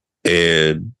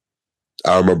 And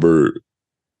I remember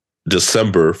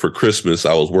December for Christmas,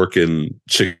 I was working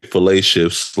Chick-fil-A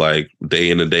shifts like day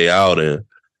in and day out. And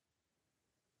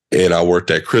I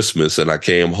worked at Christmas and I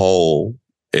came home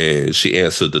and she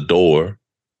answered the door.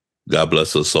 God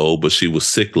bless her soul, but she was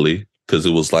sickly because it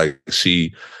was like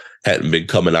she hadn't been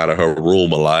coming out of her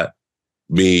room a lot.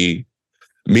 Me,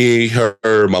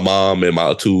 her, my mom, and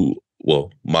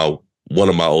one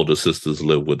of my older sisters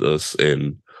lived with us, and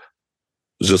it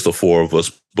was just the four of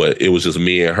us, but it was just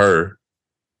me and her.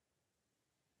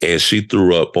 And she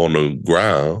threw up on the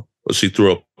ground, or she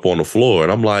threw up on the floor,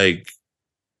 and I'm like,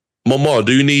 Mama,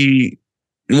 you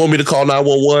want me to call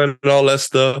 911 and all that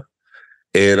stuff?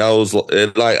 And I was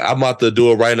like, I'm about to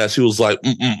do it right now. She was like,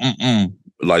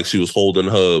 like she was holding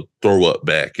her throw up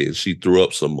back, and she threw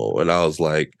up some more. And I was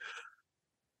like,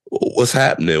 what's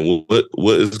happening?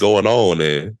 What is going on?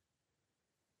 And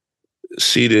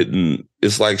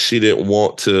it's like she didn't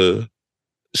want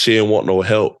no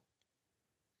help.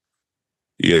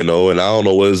 You know, and I don't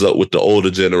know what is up with the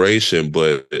older generation,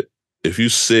 but if you're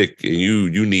sick and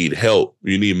you need help,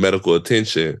 you need medical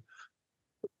attention,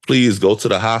 please go to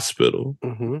the hospital.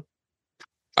 Mm-hmm.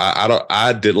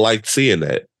 I didn't like seeing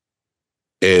that.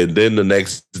 And then the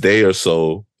next day or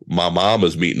so, my mom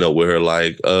is meeting up with her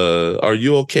like, are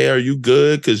you okay? Are you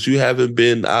good? Because you haven't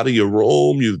been out of your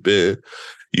room. You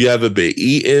haven't been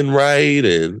eating right.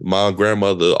 And my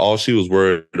grandmother, all she was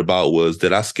worried about was,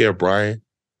 did I scare Brian?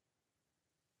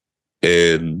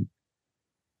 And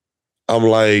I'm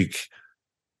like,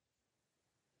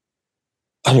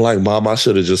 Mom, I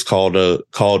should have just called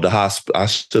the hospital. I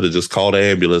should have just called the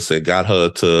ambulance and got her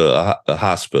to a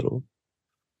hospital.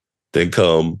 Then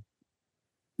come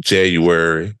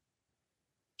January,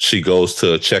 she goes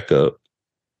to a checkup.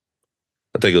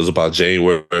 I think it was about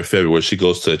January or February. She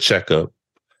goes to a checkup,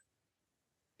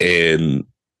 and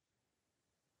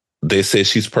they say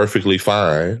she's perfectly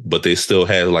fine, but they still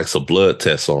had like some blood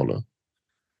tests on her.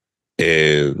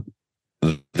 And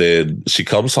then she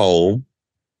comes home,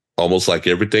 almost like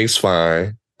everything's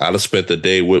fine. I'd have spent the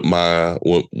day with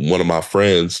one of my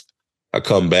friends. I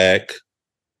come back.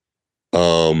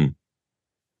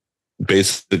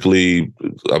 Basically,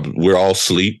 we're all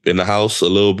asleep in the house a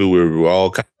little bit. We're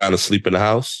all kind of asleep in the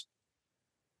house.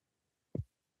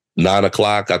 9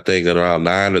 o'clock, I think at around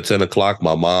 9 or 10 o'clock,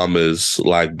 my mom is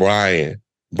like, Brian,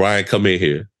 come in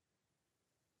here.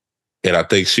 And I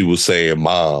think she was saying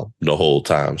mom the whole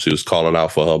time. She was calling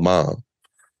out for her mom.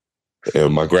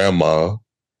 And my grandma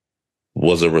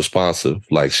wasn't responsive.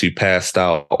 Like she passed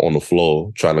out on the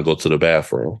floor trying to go to the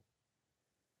bathroom.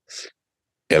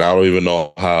 And I don't even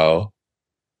know how.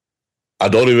 I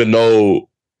don't even know.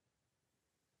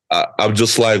 I'm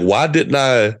just like, why didn't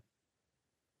I?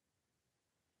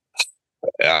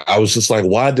 I was just like,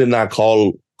 why didn't I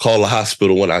call the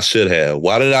hospital when I should have?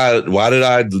 Why did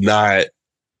I not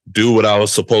do what I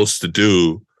was supposed to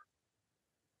do?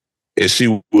 And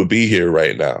she would be here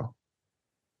right now.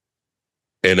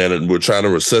 And then we're trying to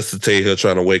resuscitate her,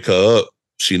 trying to wake her up.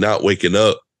 She's not waking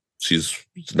up. She's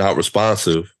not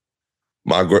responsive.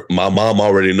 My mom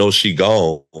already knows she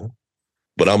gone.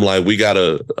 But I'm like,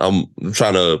 I'm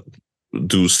trying to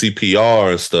do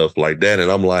CPR and stuff like that. And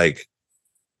I'm like,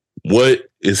 what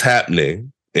is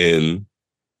happening? And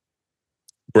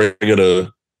bring her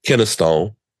to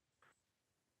Kennestone.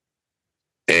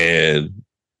 And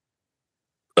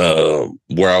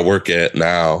where I work at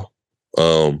now,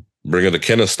 bring her to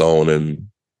Kennestone, and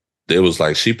it was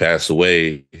like she passed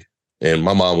away. And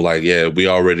my mom was like, yeah, we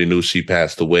already knew she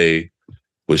passed away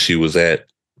when she was at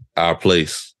our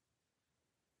place.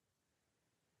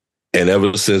 And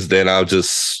ever since then, I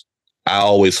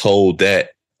always hold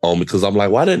that on me because I'm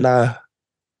like, why didn't I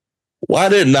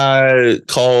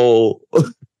call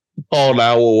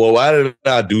 911? Why didn't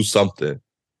I do something?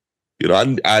 You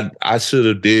know, I should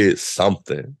have did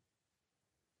something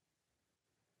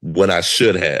when I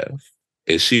should have,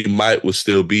 and she would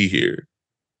still be here.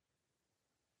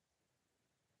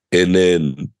 And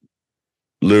then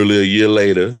literally a year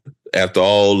later, after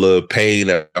all the pain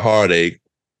and heartache,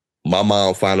 my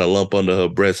mom found a lump under her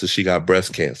breast and she got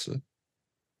breast cancer.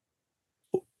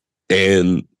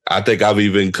 And I think I've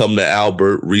even come to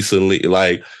Albert recently.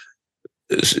 Like,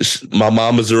 my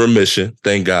mom is in remission,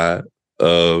 thank God.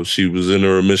 She was in a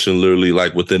remission literally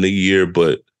like within a year,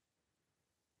 but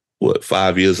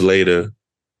 5 years later,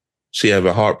 she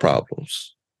having heart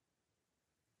problems.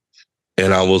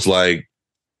 And I was like,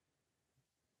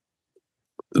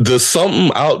 does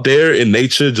something out there in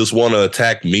nature just want to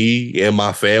attack me and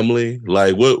my family?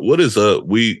 Like, what is up?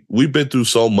 We've been through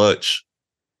so much.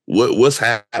 What's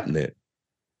happening?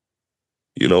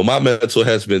 You know, my mental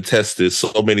has been tested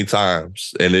so many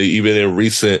times, and even in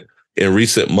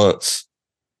recent months,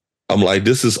 I'm like,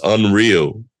 this is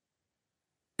unreal.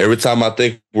 Every time I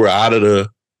think we're out of it,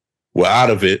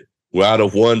 we're out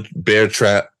of one bear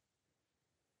trap,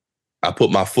 I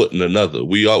put my foot in another.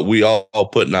 We all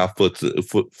putting our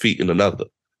feet in another.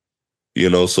 You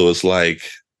know, so it's like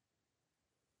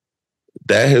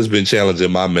that has been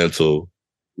challenging my mental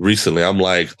recently. I'm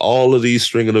like, all of these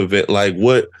string of events, like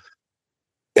what?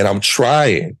 And I'm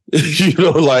trying, you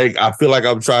know, like I feel like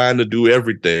I'm trying to do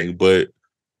everything, but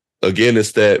again,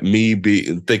 it's that me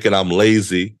thinking I'm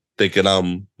lazy, thinking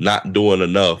I'm not doing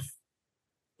enough,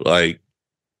 like,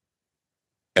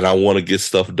 and I want to get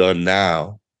stuff done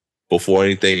now before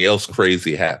anything else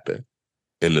crazy happen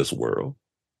in this world.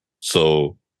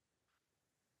 So,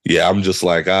 yeah, I'm just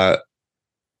like I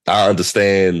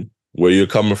understand where you're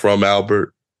coming from,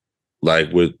 Albert.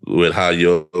 Like with how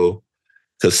you're,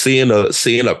 because seeing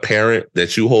a parent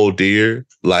that you hold dear,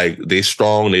 like they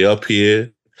strong, they up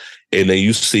here, and then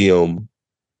you see them,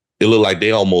 it look like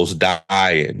they almost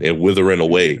dying and withering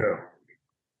away. Yeah.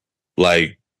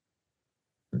 Like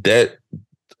that,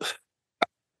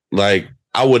 like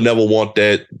I would never want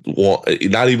that.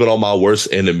 Not even on my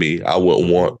worst enemy, I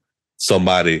wouldn't want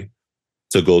somebody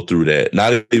to go through that.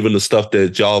 Not even the stuff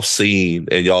that y'all seen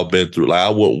and y'all been through. Like I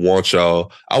wouldn't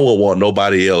want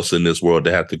nobody else in this world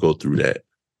to have to go through that.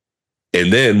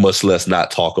 And then much less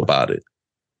not talk about it.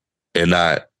 And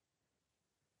not,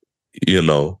 you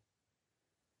know.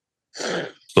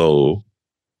 So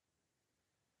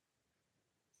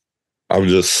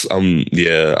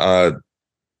I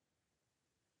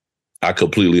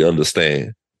completely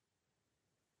understand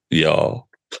y'all.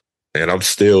 And I'm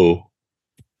still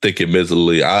thinking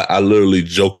mentally. I literally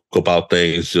joke about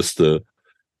things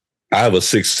I have a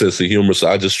sixth sense of humor, so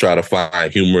I just try to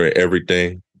find humor in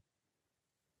everything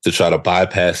to try to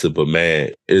bypass it. But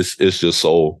man, it's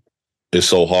so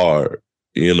hard.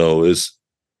 You know,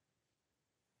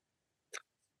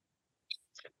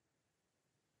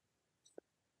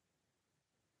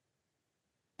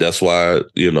 that's why,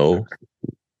 you know,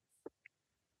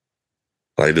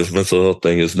 like this mental health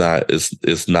thing is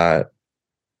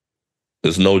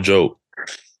it's no joke.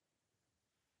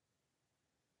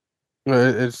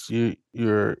 It's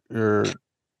you're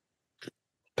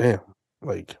damn,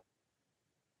 like,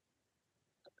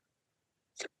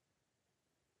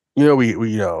 you know, we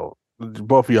you know,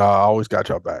 both of y'all always got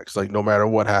your backs. Like no matter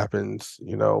what happens,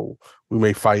 you know, we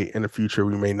may fight in the future,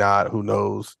 we may not, who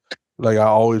knows. Like I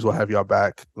always will have y'all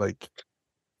back. Like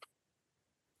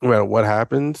no matter what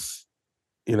happens,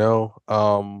 you know,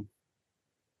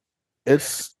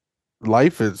 it's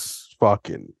life is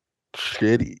fucking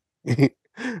shitty.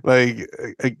 Like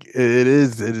it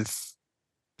is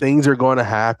things are going to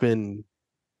happen,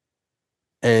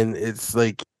 and it's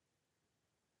like,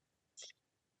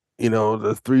 you know,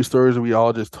 the three stories we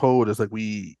all just told is like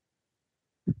we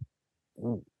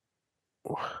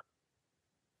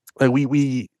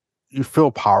you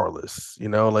feel powerless, you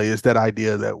know, like it's that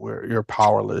idea that you're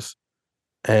powerless.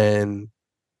 And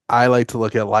I like to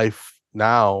look at life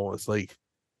now, it's like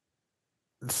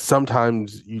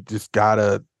sometimes you just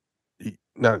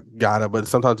not gotta, but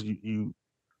sometimes you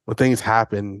when things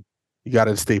happen, you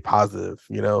gotta stay positive,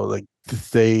 you know, like to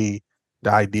say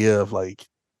the idea of like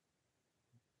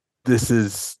this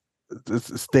is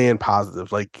staying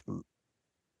positive. Like,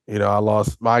 you know, I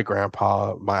lost my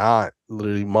grandpa, my aunt,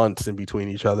 literally months in between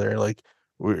each other. Like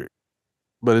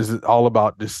but it's all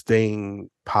about just staying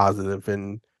positive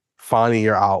and finding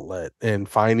your outlet and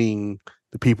finding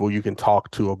the people you can talk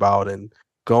to about and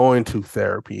going to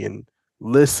therapy and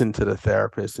listen to the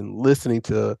therapist and listening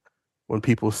to when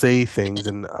people say things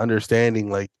and understanding,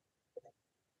 like,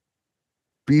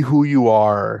 be who you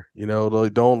are, you know,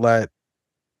 like, don't let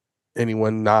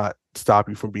anyone not stop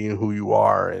you from being who you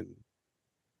are. And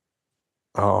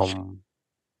um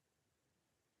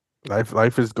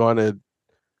life is gonna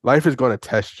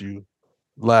test you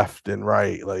left and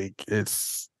right. Like it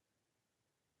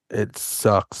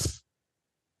sucks,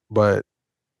 but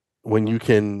when you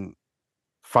can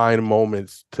find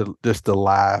moments to just to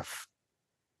laugh,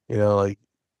 you know, like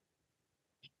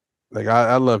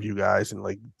I love you guys, and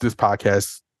like this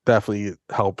podcast definitely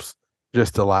helps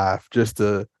just to laugh, just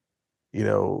to,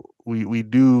 we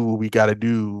do what we got to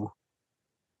do,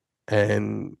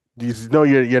 and you just know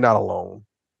you're not alone.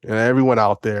 And everyone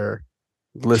out there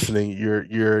listening,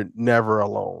 you're never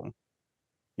alone.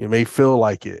 You may feel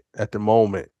like it at the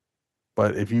moment,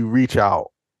 but if you reach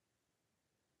out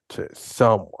to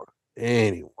someone,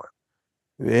 anyone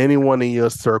in your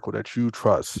circle that you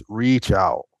trust, reach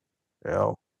out, you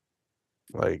know,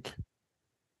 like,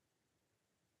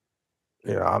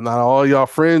 I'm not all y'all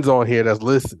friends on here that's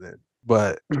listening,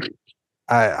 but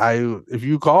I if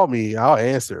you call me, I'll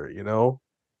answer,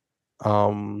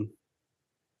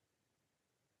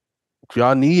 if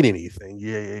y'all need anything,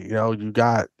 y'all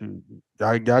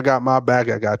got my back,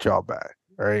 I got y'all back,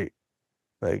 right?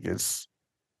 Like it's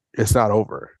not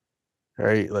over,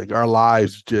 right? Like our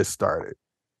lives just started,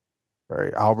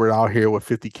 right? Albert out here with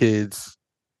 50 kids,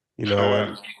 and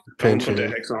Don't put that pension.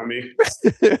 X on me.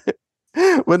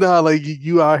 But no, like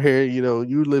you out here,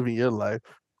 you living your life.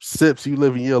 Sips, you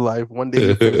living your life. One day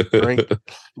you finish drink,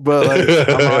 but like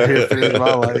I'm out here finishing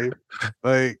my life.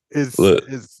 Like it's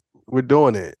we're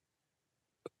doing it.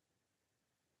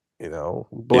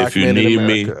 Black man in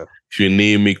America. If you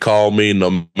need me, call me.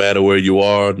 No matter where you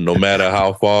are, no matter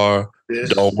how far.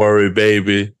 Don't worry,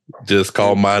 baby. Just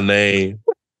call my name.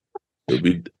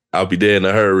 I'll be there in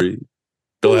a hurry.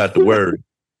 Don't have to worry.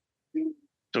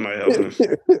 Somebody help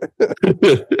him.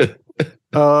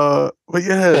 But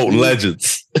yeah,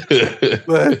 legends.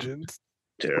 Legends.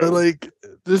 Terrible. But like,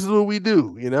 this is what we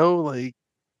do, like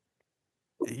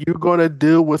you're gonna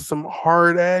deal with some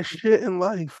hard ass shit in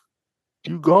life.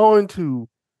 You're going to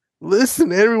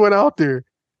listen, everyone out there.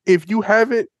 If you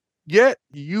haven't yet,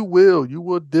 you will. You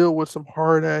will deal with some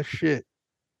hard ass shit.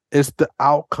 It's the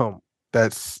outcome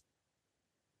that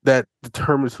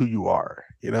determines who you are.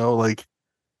 Like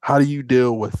how do you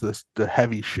deal with the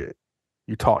heavy shit?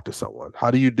 You talk to someone. How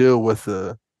do you deal with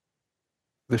the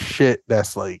shit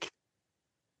that's like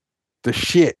the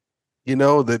shit?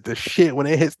 The shit when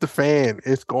it hits the fan,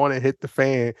 it's going to hit the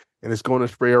fan and it's going to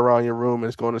spray around your room and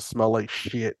it's going to smell like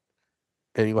shit.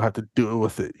 And you'll have to deal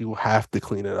with it. You have to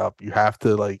clean it up. You have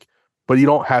to but you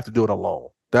don't have to do it alone.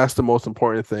 That's the most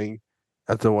important thing.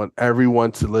 I want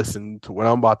everyone to listen to what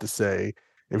I'm about to say.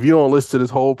 If you don't listen to this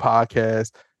whole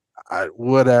podcast,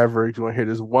 whatever, if you want to hear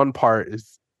this one part,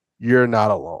 is you're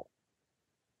not alone.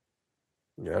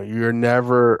 You're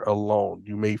never alone.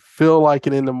 You may feel like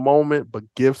it in the moment, but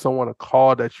give someone a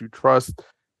call that you trust.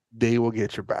 They will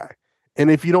get your back.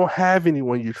 And if you don't have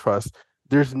anyone you trust,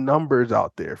 there's numbers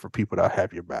out there for people that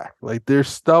have your back. Like there's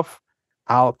stuff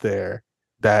out there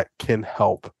that can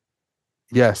help.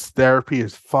 Yes, therapy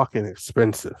is fucking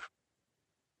expensive.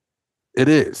 It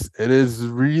is. It is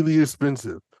really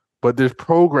expensive. But there's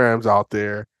programs out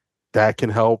there that can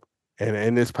help. And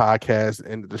in this podcast,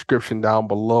 in the description down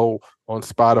below on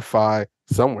Spotify,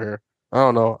 somewhere, I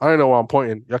don't know why I'm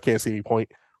pointing. Y'all can't see me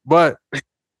point, but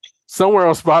somewhere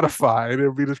on Spotify,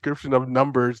 there'll be a description of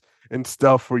numbers and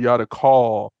stuff for y'all to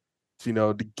call,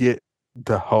 to get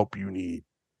the help you need.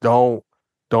 Don't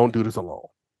do this alone.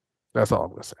 That's all I'm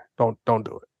gonna say. Don't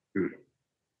do it.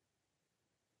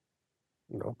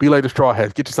 Be like the Straw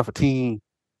Hats. Get yourself a team,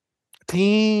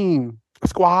 a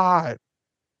squad.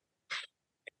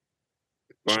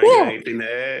 Brian, got anything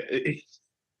to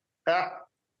add?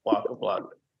 Block.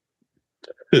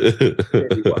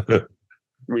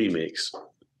 Remix.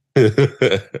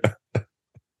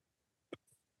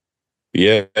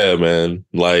 Yeah, man.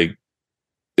 Like,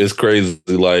 it's crazy.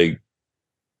 Like,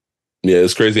 yeah,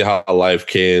 it's crazy how life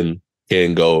can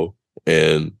go.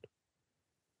 And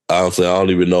honestly, I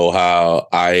don't even know how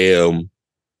I am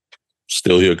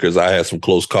still here because I had some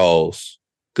close calls.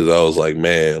 Because I was like,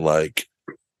 man, like,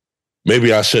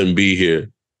 maybe I shouldn't be here,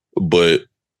 but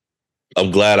I'm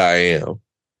glad I am.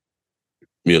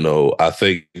 I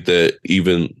think that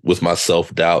even with my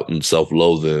self-doubt and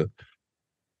self-loathing,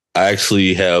 I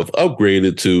actually have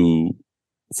upgraded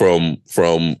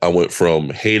I went from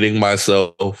hating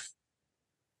myself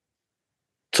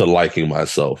to liking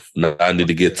myself. Now I need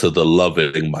to get to the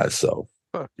loving myself.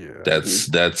 Yeah.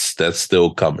 That's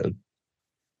still coming.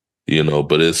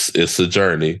 But it's a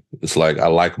journey. It's like I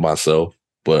like myself,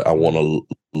 but I want to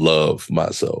love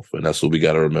myself. And that's what we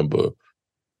got to remember.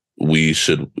 We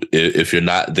should, if you're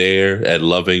not there at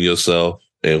loving yourself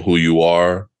and who you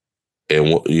are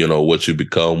and what you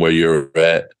become, where you're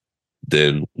at,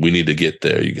 then we need to get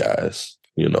there, you guys.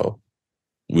 We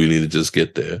need to just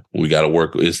get there. We got to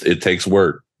work. It takes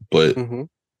work, but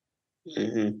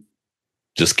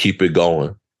just keep it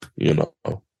going.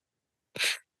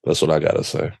 That's what I got to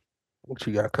say. What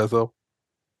you got, Cuzzo?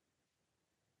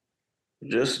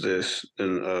 Just this,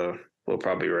 and we'll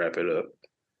probably wrap it up.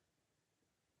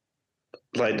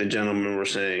 Like the gentleman were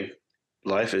saying,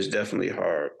 life is definitely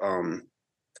hard. I'm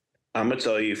gonna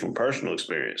tell you from personal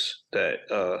experience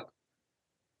that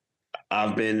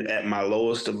I've been at my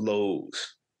lowest of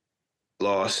lows,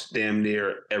 lost damn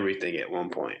near everything at one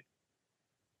point.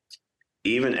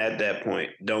 Even at that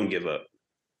point, don't give up.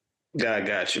 God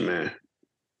got you, man.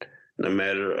 No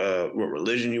matter what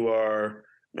religion you are,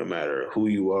 no matter who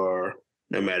you are,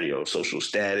 no matter your social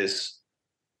status,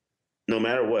 no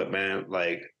matter what, man,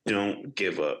 like, don't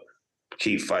give up.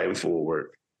 Keep fighting forward.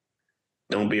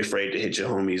 Don't be afraid to hit your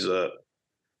homies up,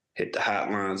 hit the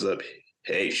hotlines up.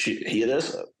 Hey, hit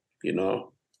us up. You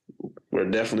know, we're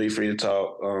definitely free to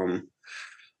talk.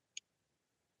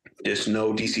 Just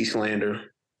no DC slander.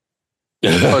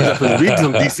 Oh, definitely read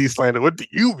some DC slander. What do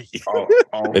you mean?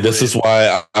 And this is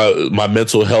why my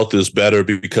mental health is better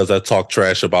because I talk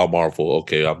trash about Marvel.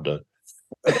 Okay, I'm done.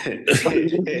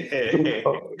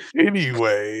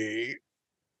 Anyway,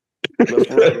 but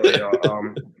for real,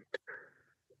 y'all,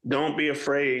 don't be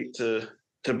afraid to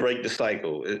break the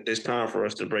cycle. It's time for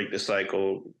us to break the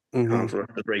cycle. Time for us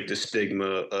to break the stigma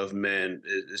of men.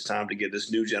 It's time to get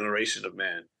this new generation of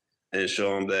men and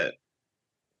show them that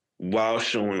while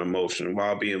showing emotion,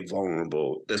 while being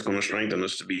vulnerable, that's going to strengthen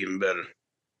us to be even better.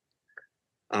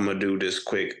 I'm gonna do this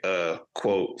quick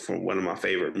quote from one of my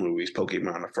favorite movies,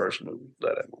 Pokemon, the first movie.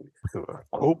 Love that movie.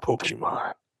 Oh,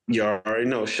 Pokemon. Y'all already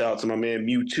know. Shout out to my man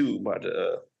Mewtwo.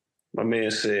 My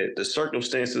man said, the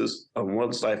circumstances of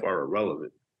one's life are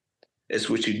irrelevant. It's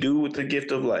what you do with the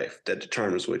gift of life that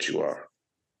determines what you are.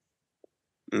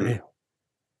 Damn.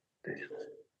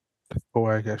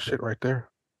 Boy, I got shit right there.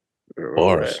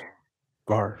 Bars.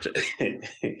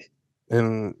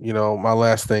 And, you know, my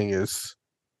last thing is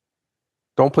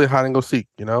don't play hide and go seek,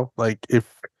 you know? Like, if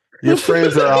your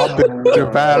friends are out there in the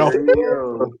battle,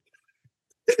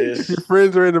 if your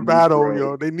friends are in the battle, you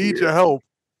know, they need your help.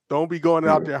 Don't be going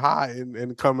out there high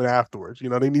and coming afterwards. You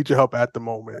know, they need your help at the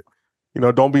moment. You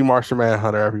know, don't be Martian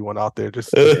Manhunter, everyone out there.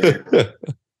 Just I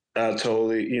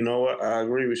totally, you know what? I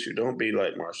agree with you. Don't be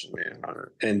like Martian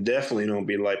Manhunter. And definitely don't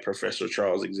be like Professor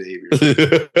Charles Xavier.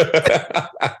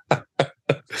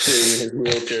 Sitting in his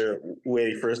wheelchair,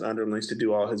 waiting for his underlings to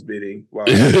do all his bidding while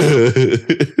his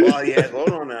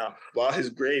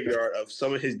graveyard of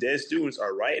some of his dead students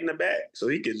are right in the back, so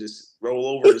he could just roll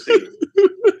over and see them.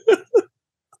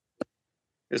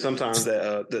 And sometimes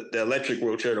the electric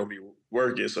wheelchair don't be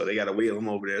working, so they got to wheel him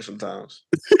over there sometimes.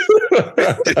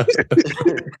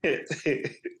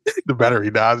 The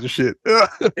battery dies and shit.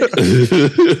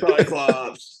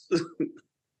 Cyclops.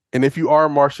 And if you are a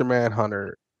Martian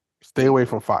Manhunter, stay away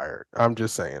from fire. I'm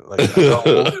just saying, like,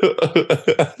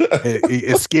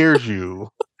 it scares you,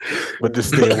 but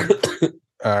just stay away.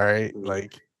 All right,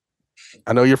 like,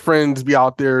 I know your friends be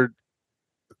out there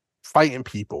fighting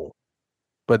people,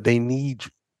 but they need you.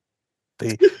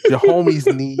 Your homies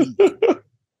need you.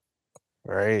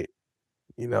 Right?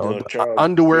 You know,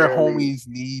 underwear homies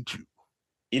need you.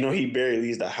 You know, he barely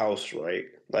leaves the house, right?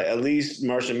 Like, at least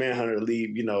Martian Manhunter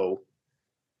leave, you know,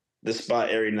 the spot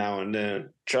every now and then.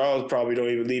 Charles probably don't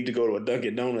even leave to go to a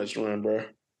Dunkin' Donuts run, bro.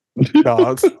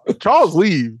 No, Charles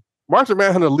leave. Martian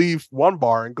Manhunter leaves one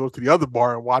bar and goes to the other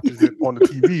bar and watches it on the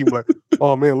TV. Like,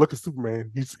 oh man, look at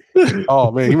Superman. Oh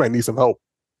man, he might need some help.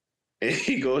 And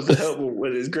he goes to help him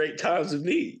with his great times of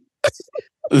need.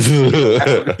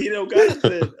 He don't got to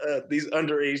send these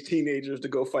underage teenagers to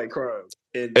go fight crime.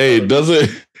 Hey, doesn't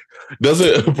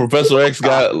Professor X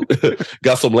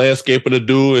got some landscaping to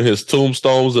do in his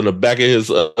tombstones in the back of his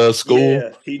school?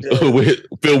 Yeah, he does.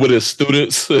 Filled with his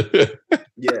students.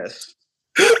 Yes.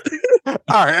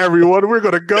 All right, everyone, we're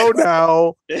gonna go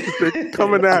now. They're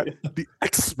coming at the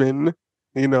X-Men.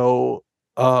 You know,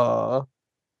 Marvel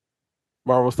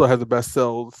still has the best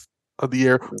sales of the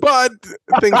year. But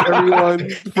thanks everyone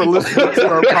for listening to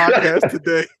our podcast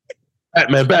today.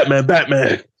 Batman.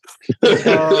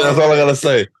 That's all I gotta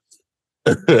say.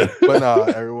 But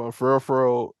everyone, for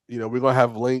real, you know, we're gonna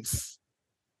have links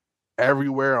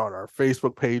everywhere on our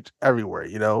Facebook page, everywhere.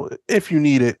 You know, if you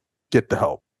need it, get the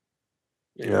help.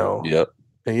 You know, yep.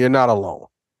 And you're not alone.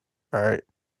 All right,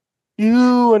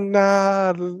 you are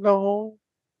not alone.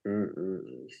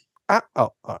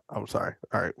 I'm sorry.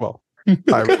 All right, well,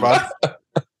 bye everybody.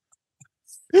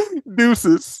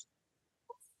 Deuces.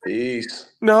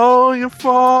 Peace. No, you're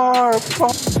far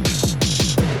apart.